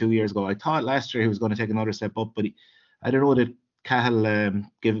round robin 2 years ago. I thought last year he was going to take another step up, but I don't know that Cahill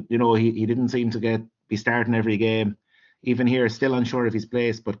he didn't seem to be starting every game. Even here, still unsure of his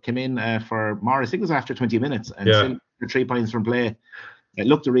place, but came in for Morris. I think it was after 20 minutes, and still 3 points from play. It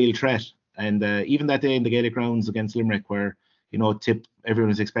looked a real threat. And even that day in the Gaelic grounds against Limerick, where Tip, everyone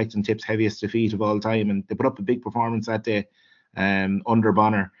was expecting Tip's heaviest defeat of all time, and they put up a big performance that day under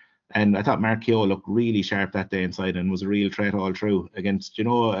Bonner. And I thought Mark Keogh looked really sharp that day inside and was a real threat all through against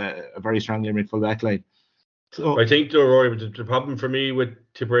a very strong Limerick full back line. So I think though, Rory, the problem for me with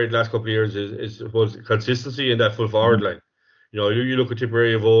Tipperary the last couple of years was consistency in that full forward line. You look at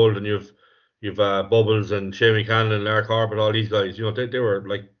Tipperary of old, and you've Bubbles and Shane McCann and Lark Harp and all these guys. They were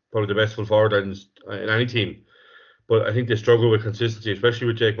like probably the best full forward lines in any team. But I think they struggle with consistency, especially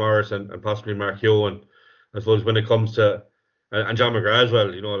with Jake Morris and possibly Mark Keogh. And I suppose when it comes to and John McGrath as well,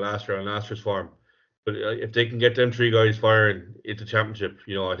 last year's form. But if they can get them three guys firing into championship,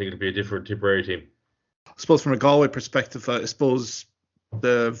 I think it'll be a different Tipperary team. I suppose from a Galway perspective, I suppose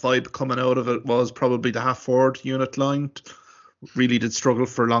the vibe coming out of it was probably the half forward unit line really did struggle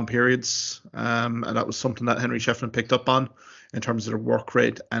for long periods, and that was something that Henry Shefflin picked up on in terms of their work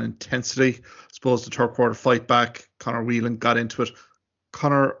rate and intensity. I suppose the third quarter fight back, Conor Whelan got into it.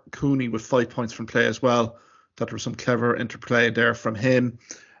 Conor Cooney with 5 points from play as well. That there was some clever interplay there from him.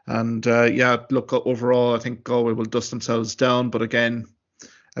 And look, overall, I think Galway will dust themselves down. But again,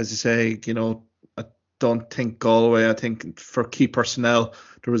 as you say, I don't think Galway, I think for key personnel,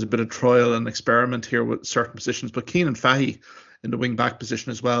 there was a bit of trial and experiment here with certain positions. But Keenan Fahey in the wing back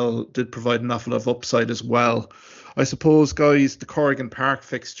position as well did provide an awful lot of upside as well. I suppose, guys, the Corrigan Park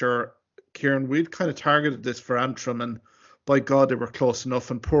fixture, Kieran, we'd kind of targeted this for Antrim, and by God, they were close enough.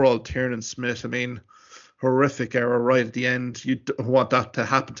 And poor old Tiernan Smith, I mean, horrific error right at the end. You don't want that to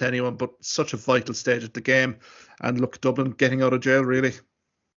happen to anyone, but such a vital stage of the game. And look, Dublin getting out of jail, really.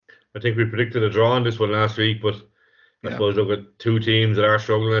 I think we predicted a draw on this one last week, but I suppose look at two teams that are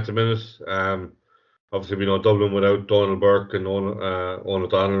struggling at the minute. Obviously, we know Dublin without Donald Burke and Owen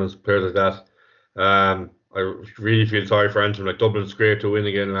O'Donnell and players like that. I really feel sorry for Antrim. Like, Dublin's great to win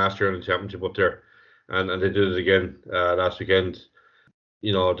again last year in the championship up there, and they did it again last weekend.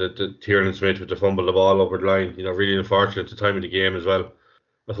 The Tiernan Smith with the fumble the ball over the line. Really unfortunate at the time of the game as well.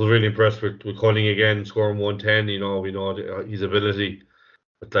 I was really impressed with Cunning again, scoring 110. We know his ability.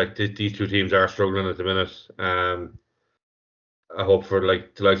 But like these two teams are struggling at the minute. I hope for the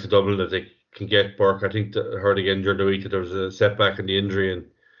likes of Dublin that they can get Burke. I think I heard again during the week that there was a setback in the injury, and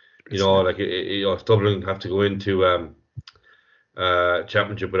if Dublin have to go into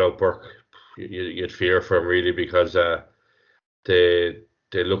championship without Burke, you'd fear for him really, because they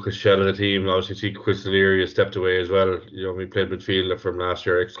look a shell of the team. Obviously, see Chris O'Leary has stepped away as well. We played midfielder from last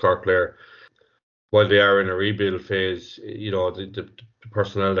year, ex-Cork player. While they are in a rebuild phase, the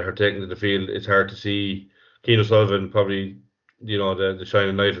personnel that are taking to the field, it's hard to see. Keane O'Sullivan probably, the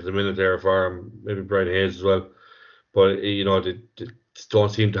shining light at the minute there for him. Maybe Brian Hayes as well. But they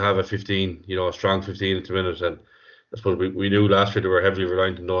don't seem to have a 15, a strong 15 at the minute. And I suppose we knew last year they were heavily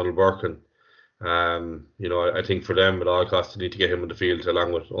reliant on Donald Burke, and I think for them, at all costs, they need to get him on the field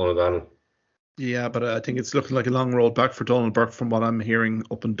along with Owen O'Donnell. Yeah, but I think it's looking like a long road back for Donald Burke from what I'm hearing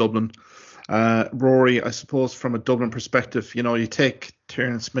up in Dublin. Rory, I suppose from a Dublin perspective, you take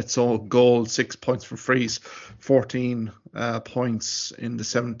Tiernan Smith's own goal, 6 points from frees, 14 points in the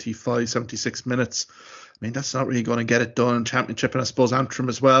 75, 76 minutes. I mean, that's not really going to get it done in championship. And I suppose Antrim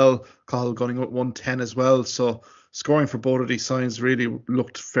as well, Cahill going with 110 as well. So scoring for both of these sides really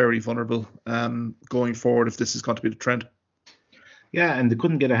looked very vulnerable going forward if this is going to be the trend. Yeah, and they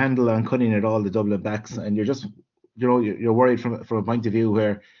couldn't get a handle on Cunning at all, the Dublin backs. And you're just, you're worried from a point of view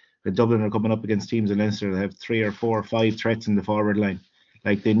where the Dublin are coming up against teams in Leinster that have 3 or 4 or 5 threats in the forward line.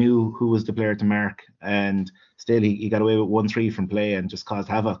 Like, they knew who was the player to mark, and still he got away with 1-3 from play and just caused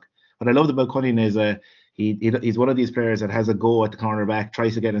havoc. What I loved about Cunning is he's one of these players that has a go at the cornerback,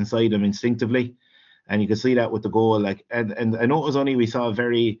 tries to get inside him instinctively, and you can see that with the goal. And I know it was only, we saw a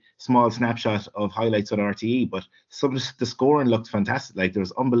very small snapshot of highlights on RTE, but some of the scoring looked fantastic. Like, there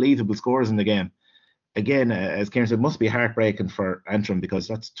was unbelievable scores in the game. Again, as Kieran said, must be heartbreaking for Antrim, because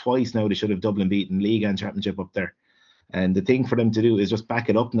that's twice now they should have Dublin beaten league and championship up there. And the thing for them to do is just back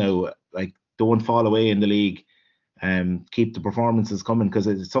it up now. Like, don't fall away in the league, keep the performances coming, because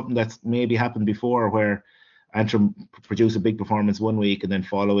it's something that's maybe happened before where Antrim produce a big performance one week and then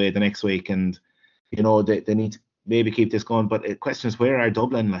fall away the next week, and they need to maybe keep this going. But the question is, where are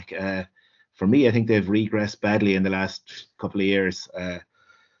Dublin? Like, for me, I think they've regressed badly in the last couple of years.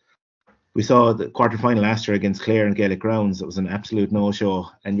 We saw the quarterfinal last year against Clare and Gaelic Grounds. It was an absolute no-show,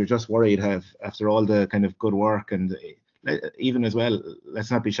 and you're just worried after all the kind of good work, and even as well, let's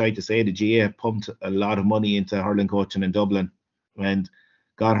not be shy to say the GA pumped a lot of money into hurling coaching in Dublin and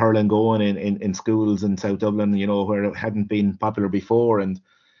got hurling going in schools in South Dublin, where it hadn't been popular before, and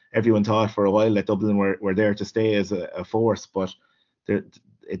everyone thought for a while that Dublin were there to stay as a force, but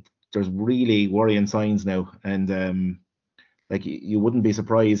there's really worrying signs now, and like, you wouldn't be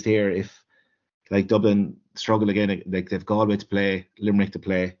surprised here if, like, Dublin struggle again. Like, they've Galway to play, Limerick to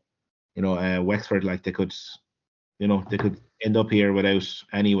play, Wexford, like, they could end up here without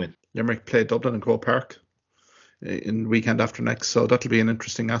any win. Limerick played Dublin in Croke Park. in weekend after next. So that'll be an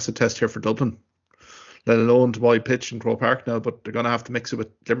interesting acid test here for Dublin, let alone to wide pitch in Croke Park now. But they're going to have to mix it with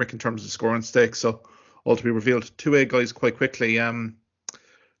Limerick in terms of scoring stakes. So all to be revealed. 2A guys quite quickly.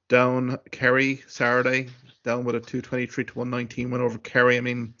 Down Kerry Saturday, down with a 223 to 119 win over Kerry. I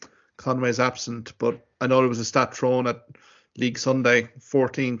mean, Conway's absent, but I know there was a stat thrown at League Sunday.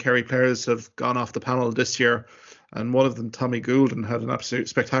 14 Kerry players have gone off the panel this year, and one of them, Tommy Goulden, had an absolute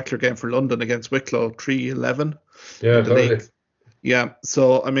spectacular game for London against Wicklow, 3-11 in the league. Yeah,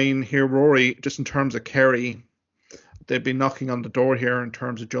 so I mean, here Rory, just in terms of Kerry, they've been knocking on the door here in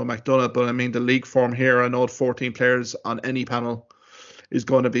terms of Joe McDonough, but I mean, the league form here, I know 14 players on any panel is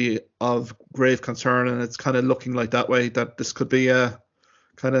going to be of grave concern, and it's kind of looking like that way, that this could be a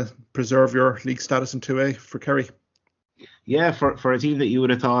kind of preserve your league status in 2A for Kerry. Yeah, for a team that you would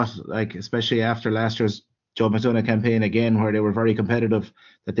have thought, like, especially after last year's Joe McDonough campaign again, where they were very competitive,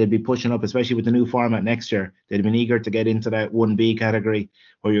 that they'd be pushing up, especially with the new format next year. They'd have been eager to get into that 1B category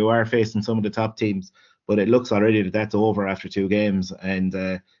where you are facing some of the top teams. But it looks already that that's over after 2 games, and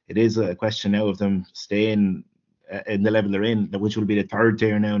it is a question now of them staying in the level they're in, which will be the 3rd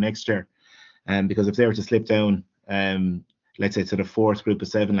tier now next year. Because if they were to slip down, let's say to the 4th group of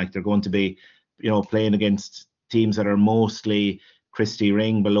 7, like, they're going to be, playing against teams that are mostly Christie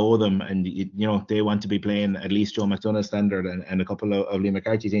Ring below them, and they want to be playing at least Joe McDonough standard and a couple of Lee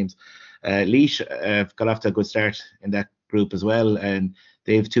McCarthy teams. Laois got off to a good start in that group as well, and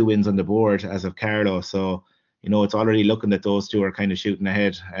they have 2 wins on the board as of Carlow, so it's already looking that those 2 are kind of shooting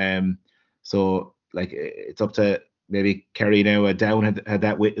ahead. So like, it's up to maybe Kerry now. Down had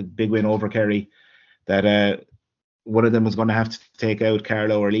that big win over Kerry, that one of them is going to have to take out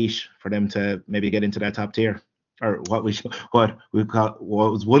Carlow or Laois for them to maybe get into that top tier, or what was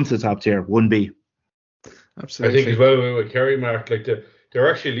once the top tier, 1B. Absolutely. I think as well with Kerry, Mark, like they're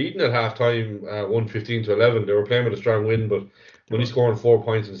actually leading at half time, 115 to 11. They were playing with a strong win, but only scoring 4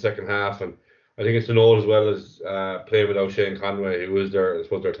 points in the second half. And I think it's to note as well as playing without Shane Conway, who was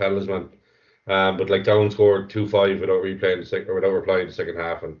their talisman. But like, Down scored 2-5 without replying the second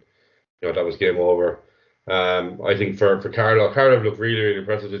half, and that was game over. I think for Carlow have looked really, really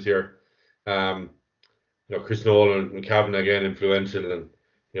impressive this year. Chris Nolan and Cavan again influential, and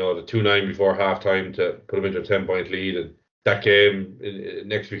the 2-9 before half time to put them into a 10-point lead. And that game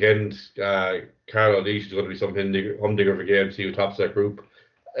next weekend, Carlow Laois is going to be some humdinger of a game to see who tops that group.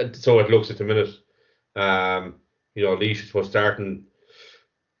 And so it looks at the minute. Laois was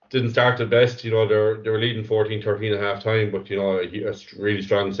didn't start the best. They were leading 14-13 at half time, but a really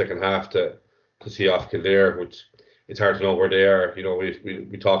strong second half to see off Kildare, which it's hard to know where they are.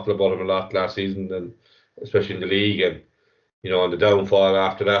 We talked about them a lot last season, and especially in the league, and on the downfall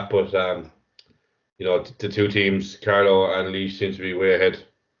after that. But the 2 teams, Carlow and Laois, seems to be way ahead.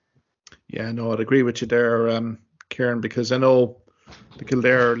 Yeah, no, I'd agree with you there, Kieran, because I know the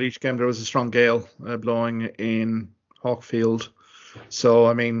Kildare Laois game, there was a strong gale blowing in Hawkfield. So,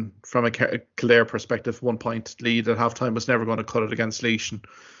 I mean, from a Kildare perspective, 1 point lead at halftime was never going to cut it against Laois. And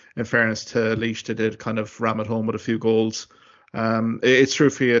in fairness to Laois, they did kind of ram it home with a few goals. It's true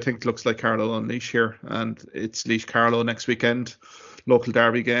for you. I think it looks like Carlow and Laois here, and it's Laois Carlow next weekend, local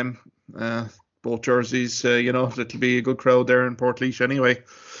derby game. Both jerseys, it'll be a good crowd there in Port Laois anyway.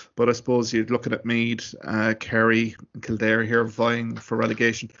 But I suppose you're looking at Meath, Kerry, and Kildare here vying for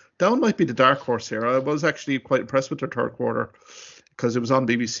relegation. Down might be the dark horse here. I was actually quite impressed with their 3rd quarter, because it was on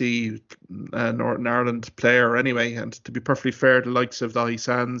BBC, Northern Ireland player anyway. And to be perfectly fair, the likes of Dahi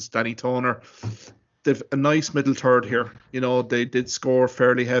Sands, Danny Toner, they've a nice middle third here. They did score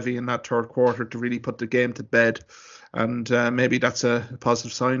fairly heavy in that 3rd quarter to really put the game to bed. And maybe that's a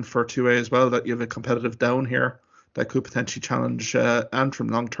positive sign for 2A as well, that you have a competitive Down here that could potentially challenge Antrim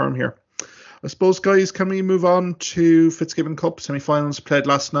long term here. I suppose, guys, can we move on to Fitzgibbon Cup semi-finals played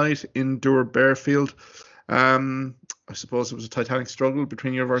last night in Dour Bearfield? I suppose it was a titanic struggle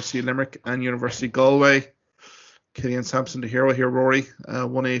between University of Limerick and University of Galway. Killian Sampson, the hero here, Rory,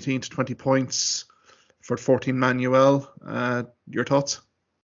 118 to 20 points for 14-man UL. Your thoughts?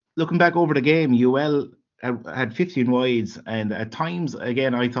 Looking back over the game, UL had 15 wides, and at times,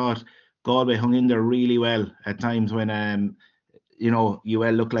 again, I thought Galway hung in there really well at times when UL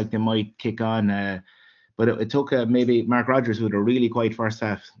looked like they might kick on, but it took maybe Mark Rogers, who had a really quiet first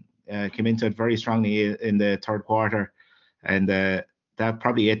half, came into it very strongly in the 3rd quarter, and that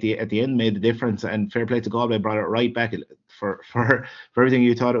probably at the end made the difference. And fair play to Galway, brought it right back for everything.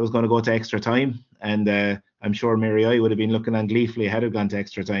 You thought it was going to go to extra time, and I'm sure Mary I would have been looking on gleefully had it gone to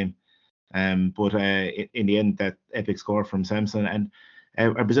extra time. But in the end, that epic score from Sampson. And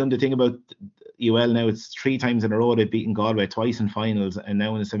I presume the thing about UL now, it's 3 times in a row they've beaten Galway, twice in finals and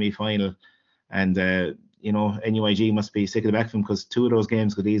now in the semi-final. And NUIG must be sick of the back of him, because 2 of those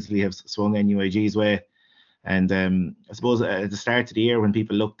games could easily have swung NUIG's way. And I suppose at the start of the year, when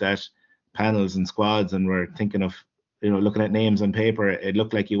people looked at panels and squads and were thinking of, looking at names on paper, it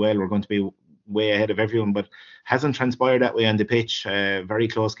looked like UL were going to be way ahead of everyone, but hasn't transpired that way on the pitch. Very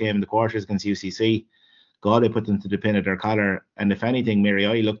close game in the quarters against UCC. Galway put them to the pin of their collar, and if anything,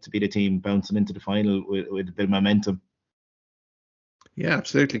 Mary looked to be the team bouncing into the final with a bit of momentum. Yeah,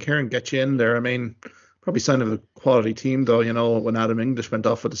 absolutely. Kieran, get you in there. I mean, probably sign of a quality team, though, when Adam English went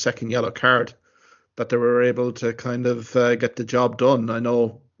off with the second yellow card, that they were able to kind of get the job done. I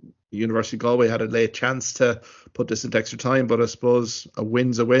know University of Galway had a late chance to put this into extra time, but I suppose a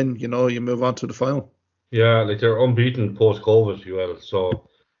win's a win. You move on to the final. Yeah, like they're unbeaten post-COVID, UL. So,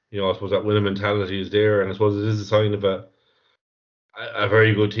 I suppose that winning mentality is there, and I suppose it is a sign of a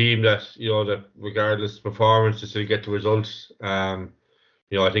very good team that, that regardless of performance, to still get the results.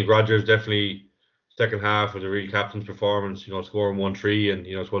 I think Rogers definitely second half was a real captain's performance, scoring 1-3, and,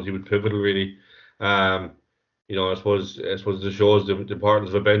 I suppose he was pivotal really. I suppose it shows the importance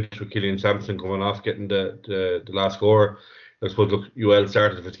of a bench with Killian Sampson coming off, getting the last score. I suppose, look, UL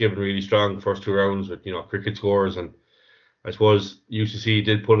started Fitzgibbon really strong first 2 rounds with, cricket scores, and I suppose UCC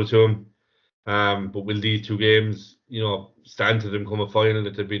did put it to him. But will these 2 games, stand to them come a final,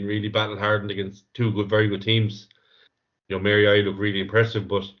 that they've been really battle hardened against 2 very good teams? Mary look really impressive,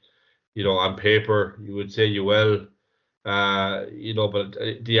 but, on paper, you would say UL, but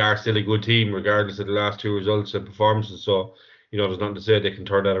they are still a good team regardless of the last 2 results and performances. So, there's nothing to say they can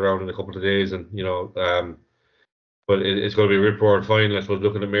turn that around in a couple of days, and, but it's going to be a rip-roaring final. I suppose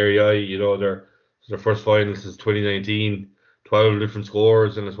looking at Mary their first final since 2019, 12 different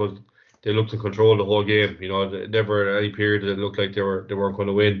scores, and I suppose they looked to control the whole game. Never at any period did it look like they weren't going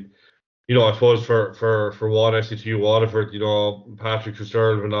to win. I suppose for Waterford, Patrick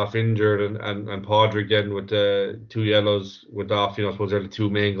Fitzgerald went off injured, and Padraig then with the 2 yellows went off. I suppose they're the 2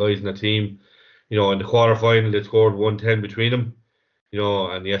 main guys in the team. In the quarter final they scored 110 between them.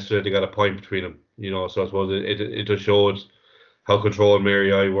 And yesterday they got a point between them. So I suppose it just shows how controlled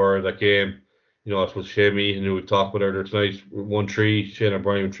Mary were that game. I suppose Shane Meehan, who we've talked about earlier tonight, 1-3. Shane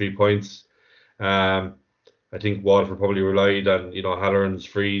O'Brien with 3 points. I think Waterford probably relied on, Halloran's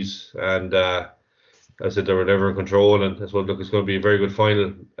freeze, and I said they were never in control, and I suppose, look, it's going to be a very good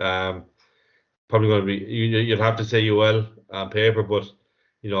final. Probably going to be, you'd have to say UL on paper, but,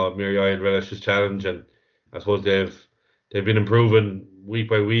 Mary relish this challenge, and I suppose they've been improving week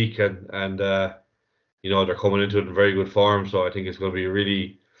by week, and they're coming into it in very good form, so I think it's going to be a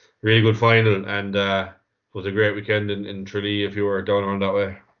really, really good final, and it was a great weekend in Tralee if you were down around that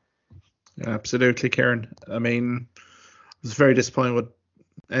way. Yeah, absolutely, Kieran. I mean, I was very disappointed with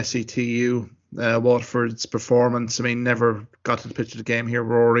SETU, Waterford's performance. I mean, never got to the pitch of the game here,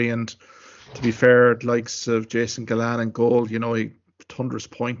 Rory. And to be fair, the likes of Jason Gallan and goal, he thunderous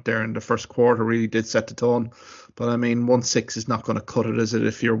point there in the first quarter really did set the tone. But I mean, 1-6 is not going to cut it, is it,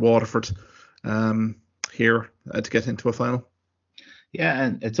 if you're Waterford here to get into a final? Yeah,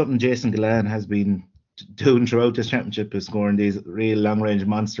 and it's something Jason Gallan has been doing throughout this championship, is scoring these real long-range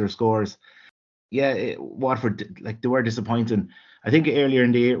monster scores. Yeah, Waterford, they were disappointing. I think earlier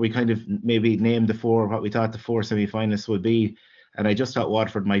in the year we kind of maybe named what we thought the 4 semi-finalists would be, and I just thought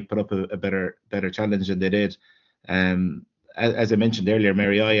Waterford might put up a better challenge than they did. As I mentioned earlier,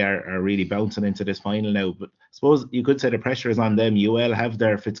 Mary are really bouncing into this final now, but I suppose you could say the pressure is on them. UL have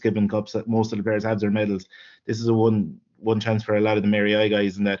their Fitzgibbon Cups, most of the players have their medals. This is a one chance for a lot of the Mary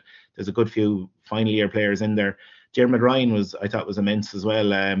guys, in that there's a good few final year players in there. Jeremy Ryan I thought was immense as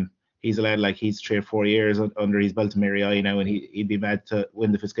well. He's a lad, he's 3 or 4 years under his belt to Mary now, and he'd be mad to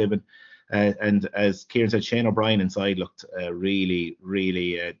win the Fitzgibbon. And as Kieran said, Shane O'Brien inside looked really,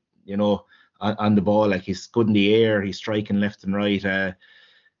 really, on the ball. He's good in the air, he's striking left and right.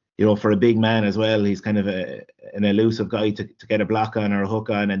 For a big man as well, he's kind of an elusive guy to get a block on or a hook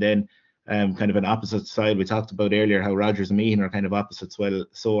on, and then kind of an opposite side. We talked about earlier how Rogers and Meehan are kind of opposites. Well,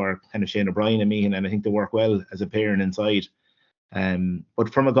 so are kind of Shane O'Brien and Meehan, and I think they work well as a pairing inside.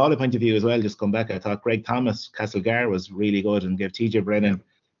 But from a Galway point of view as well, just come back, I thought Greg Thomas, Castlegar, was really good and gave TJ Brennan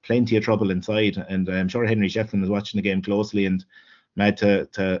plenty of trouble inside. And I'm sure Henry Shefflin was watching the game closely and mad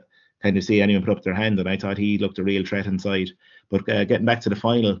to kind of see anyone put up their hand, and I thought he looked a real threat inside. But getting back to the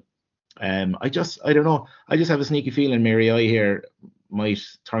final, I don't know. I just have a sneaky feeling Mary here might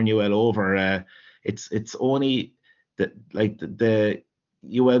turn UL over. It's only that the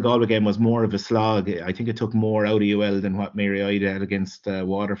UL Galway game was more of a slog. I think it took more out of UL than what Mary did against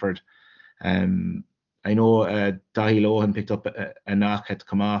Waterford. I know Dahi Lohan picked up a knock, had to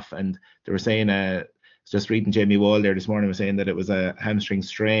come off, and they were saying just reading Jamie Wall there this morning was saying that it was a hamstring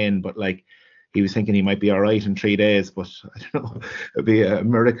strain, but he was thinking he might be all right in 3 days, but I don't know, it'd be a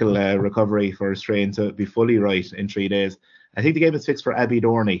miracle recovery for a strain to be fully right in 3 days. I think the game is fixed for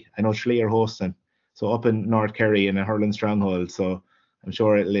Abbey-Dorney. I know Tralee are hosting, so up in North Kerry in a hurling stronghold. So I'm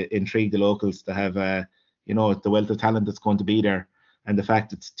sure it'll intrigue the locals to have, the wealth of talent that's going to be there, and the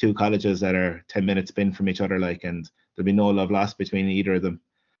fact it's 2 colleges that are 10 minutes spin from each other, and there'll be no love lost between either of them.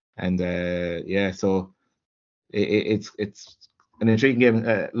 And so it's an intriguing game.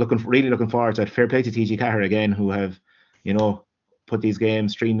 Really looking forward to it. Fair play to TG Cahir again, who have, put these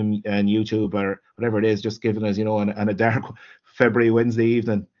games, streamed them on YouTube or whatever it is, just giving us, on a dark February Wednesday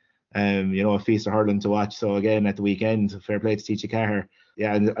evening, a feast of hurling to watch. So again, at the weekend, fair play to TG Cahir.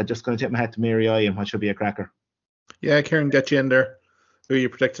 Yeah, and I'm just going to tip my hat to Mary I and what should be a cracker. Yeah, Kieran, get you in there. Who are you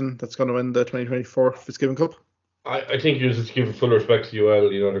predicting that's going to win the 2024 Fitzgibbon Cup? I think you just give full respect to UL.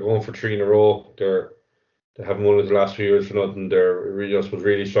 They're going for 3 in a row. They haven't won it the last few years for nothing. They're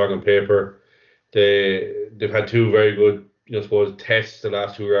really strong on paper. They've had 2 very good, tests the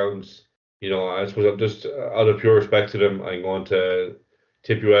last 2 rounds. I suppose I'm just out of pure respect to them, I'm going to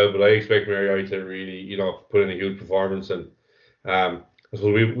tip UL, but I expect Mary I to really, put in a huge performance. And I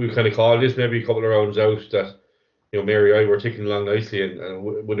suppose we kind of called this maybe a couple of rounds out that, Mary I were ticking along nicely and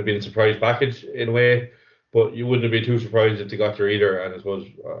would have been a surprise package in a way, but you wouldn't have been too surprised if they got there either. And I suppose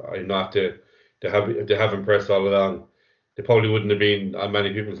I'm not to have impressed all along. They probably wouldn't have been on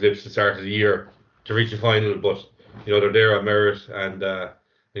many people's lips to start of the year to reach the final, but they're there on merit, and I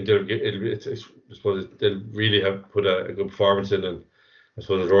think I suppose they'll really have put a good performance in. And I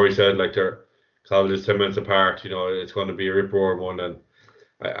suppose as Rory said, their colleges 10 minutes apart, it's going to be a rip roaring one. And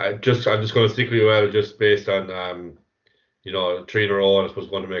I'm just going to stick with UL just based on 3 in a row, and I suppose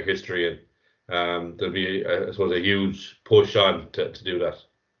going to make history, and there'll be I suppose a huge push on to do that.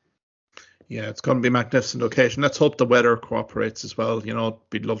 Yeah, it's going to be a magnificent occasion. Let's hope the weather cooperates as well. It'd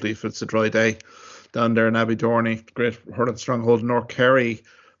be lovely if it's a dry day down there in Abbey-Dorney, great hurling stronghold in North Kerry.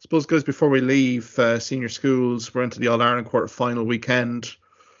 I suppose, guys, before we leave senior schools, we're into the All-Ireland quarter-final weekend.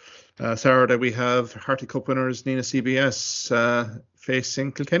 Saturday we have Harty Cup winners Nina CBS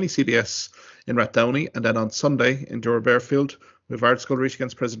facing Kilkenny CBS in Rathdowney, and then on Sunday in Dura Bearfield we have Ardscoil Reach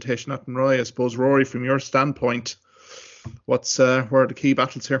against Presentation Athenry. I suppose, Rory, from your standpoint, where are the key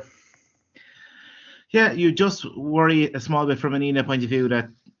battles here? Yeah, you just worry a small bit from a Nina point of view that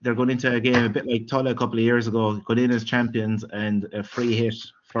they're going into a game a bit like Tulla a couple of years ago, going in as champions and a free hit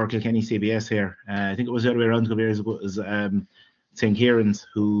for Kilkenny CBS here. I think it was the other way around a couple of years ago. It was St. Kieran's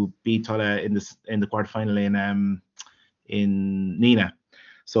who beat Tulla in the quarterfinal in Nina.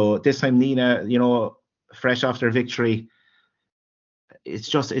 So this time Nina, fresh off their victory, it's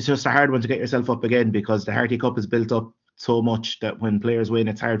just a hard one to get yourself up again, because the Harty Cup is built up so much that when players win,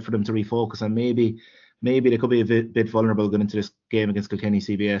 it's hard for them to refocus, and maybe they could be a bit vulnerable going into this game against Kilkenny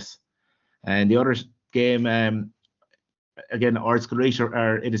CBS. And the other game, again, Ardscoil Reach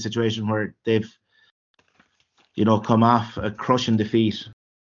are in a situation where they've come off a crushing defeat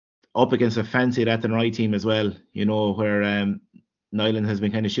up against a fancied Athenry team as well, where Nyland has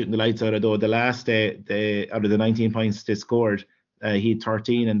been kind of shooting the lights out. Although the last day, out of the 19 points they scored, he had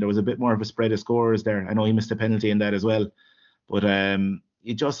 13, and there was a bit more of a spread of scores there. I know he missed a penalty in that as well, but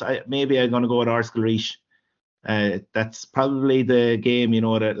maybe I'm going to go with Ardscoil Reach. That's probably the game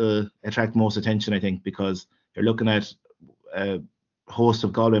that'll attract most attention, I think, because you're looking at a host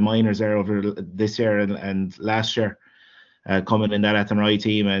of Galway minors there over this year and last year coming in that Athenry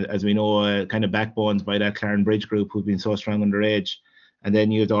team, as we know, kind of backbones by that Claren Bridge group who've been so strong underage. And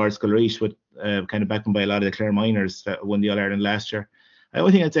then you have the Ardscoil Reach with kind of backbone by a lot of the Clare minors that won the All-Ireland last year. The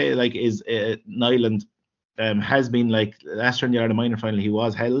only thing I'd say is Nyland has been last year in the Ireland minor final, he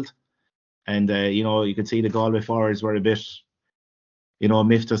was held, and you could see the Galway forwards were a bit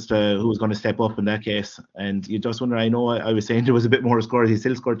miffed as to who was going to step up in that case. And you just wonder, I know I was saying there was a bit more scores, he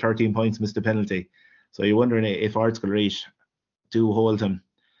still scored 13 points, missed a penalty, so you're wondering if Ardscoil Reach do hold him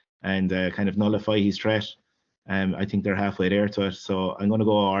and kind of nullify his threat. I think they're halfway there to it, so I'm going to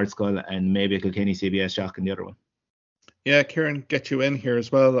go Ardscoil and maybe a Kilkenny CBS shock in the other one. Yeah, Kieran, get you in here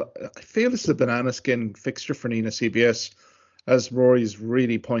as well. I feel this is a banana skin fixture for Nina CBS, as Rory's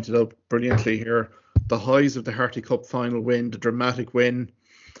really pointed out brilliantly here. The highs of the Harty Cup final win, the dramatic win.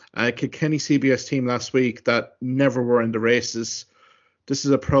 Kilkenny CBS team last week that never were in the races. This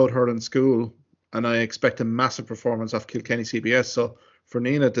is a proud hurling school, and I expect a massive performance off Kilkenny CBS. So for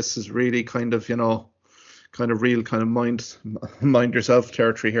Nina, this is really kind of mind yourself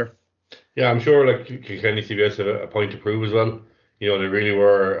territory here. Yeah, I'm sure Kilkenny CBS have a point to prove as well. They really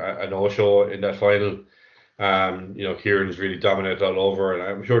were a no-show in that final. Kieran's really dominated all over, and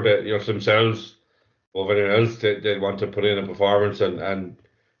I'm sure that themselves, above anyone else, they'd want to put in a performance and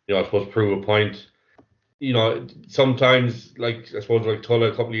I suppose prove a point. Sometimes, like I suppose like Tulla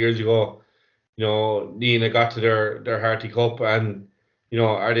a couple of years ago, Nina got to their Harty Cup, and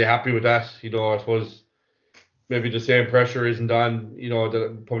are they happy with that? I suppose maybe the same pressure isn't on, that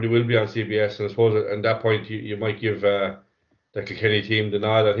it probably will be on CBS, and I suppose at that point you might give the Kilkenny team the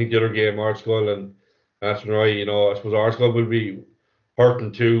nod. I think the other game, Artskull and Ashbourne, I suppose Artskull will be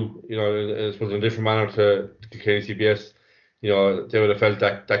hurting too, I suppose in a different manner to Kilkenny CBS. They would have felt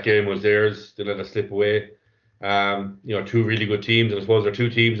that game was theirs. They let it slip away. Two really good teams, and I suppose they're two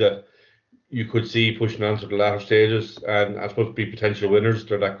teams that you could see pushing on to the latter stages, and I suppose be potential winners.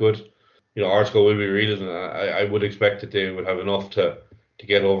 They're that good. Artskull will be reeling, and I would expect that they would have enough to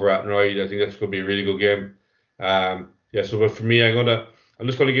get over Athenry. I think that's going to be a really good game. But for me, I'm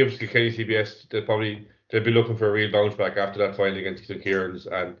just gonna give Kilkenny CBS. They'll be looking for a real bounce back after that final against the Kieran's,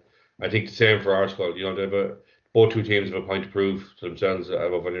 and I think the same for Artskull. Both two teams have a point to prove to themselves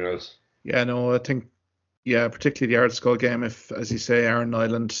above anyone else. Yeah, no, I think, particularly the Artskull game, if, as you say, Aaron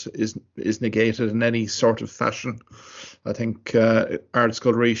Island is negated in any sort of fashion, I think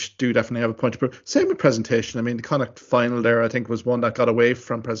Artskull Reach do definitely have a point to prove. Same with Presentation. I mean, the Connacht final there, I think, was one that got away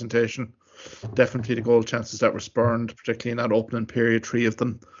from Presentation. Definitely the goal chances that were spurned, particularly in that opening period, 3 of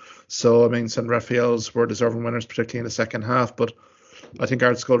them. So, I mean, St. Raphael's were deserving winners, particularly in the second half. But I think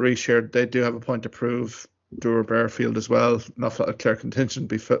Artskull Reach here, they do have a point to prove. Doer Bearfield as well, not a clear contention,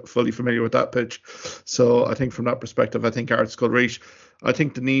 be fully familiar with that pitch. So I think from that perspective, I think Artskull Reach. I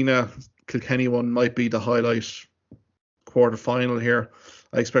think the Nina Kilkenny one might be the highlight quarter final here.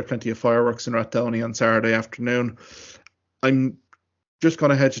 I expect plenty of fireworks in Rathdowney on Saturday afternoon. I'm just going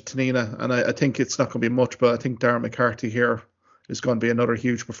to hedge it to Nina, and I think it's not going to be much, but I think Darren McCarthy here is going to be another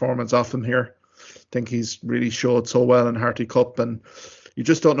huge performance off him here. I think he's really showed so well in Harty Cup, and you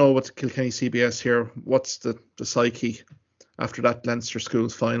just don't know what's Kilkenny CBS here. What's the psyche after that Leinster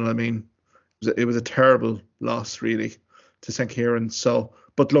Schools final? I mean, it was a terrible loss, really, to St. Kieran's. So,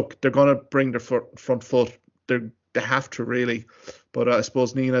 but look, they're going to bring their front foot. They have to, really. But I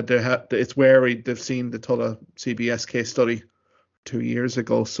suppose Nina, it's wary. They've seen the Tulla CBS case study 2 years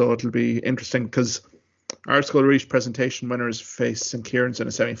ago, so it'll be interesting because Artskull Reach Presentation winners face St. Kieran's in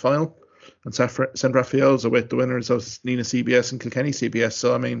a semi-final. And St. Raphael's await the winners of Nina CBS and Kilkenny CBS.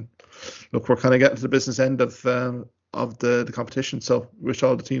 So, I mean, look, we're kind of getting to the business end of the competition. So, wish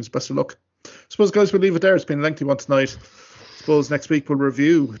all the teams best of luck. I suppose, guys, we'll leave it there. It's been a lengthy one tonight. I suppose next week we'll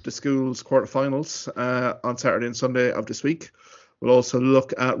review the schools' quarterfinals on Saturday and Sunday of this week. We'll also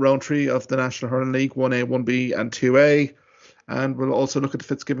look at round 3 of the National Hurling League, 1A, 1B and 2A. And we'll also look at the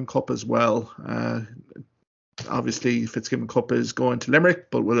Fitzgibbon Cup as well. Obviously, Fitzgibbon Cup is going to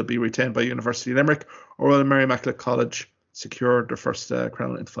Limerick, but will it be retained by University of Limerick, or will Mary Immaculate College secure their first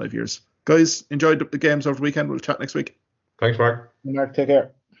crown in 5 years? Guys, enjoyed the games over the weekend. We'll chat next week. Thanks, Mark. Mark, take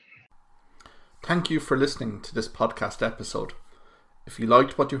care. Thank you for listening to this podcast episode. If you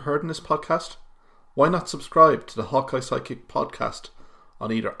liked what you heard in this podcast, why not subscribe to the Hawkeye Sidekick podcast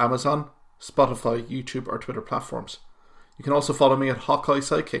on either Amazon, Spotify, YouTube or Twitter platforms. You can also follow me at Hawkeye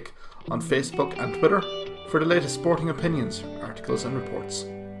Sidekick on Facebook and Twitter for the latest sporting opinions, articles and reports.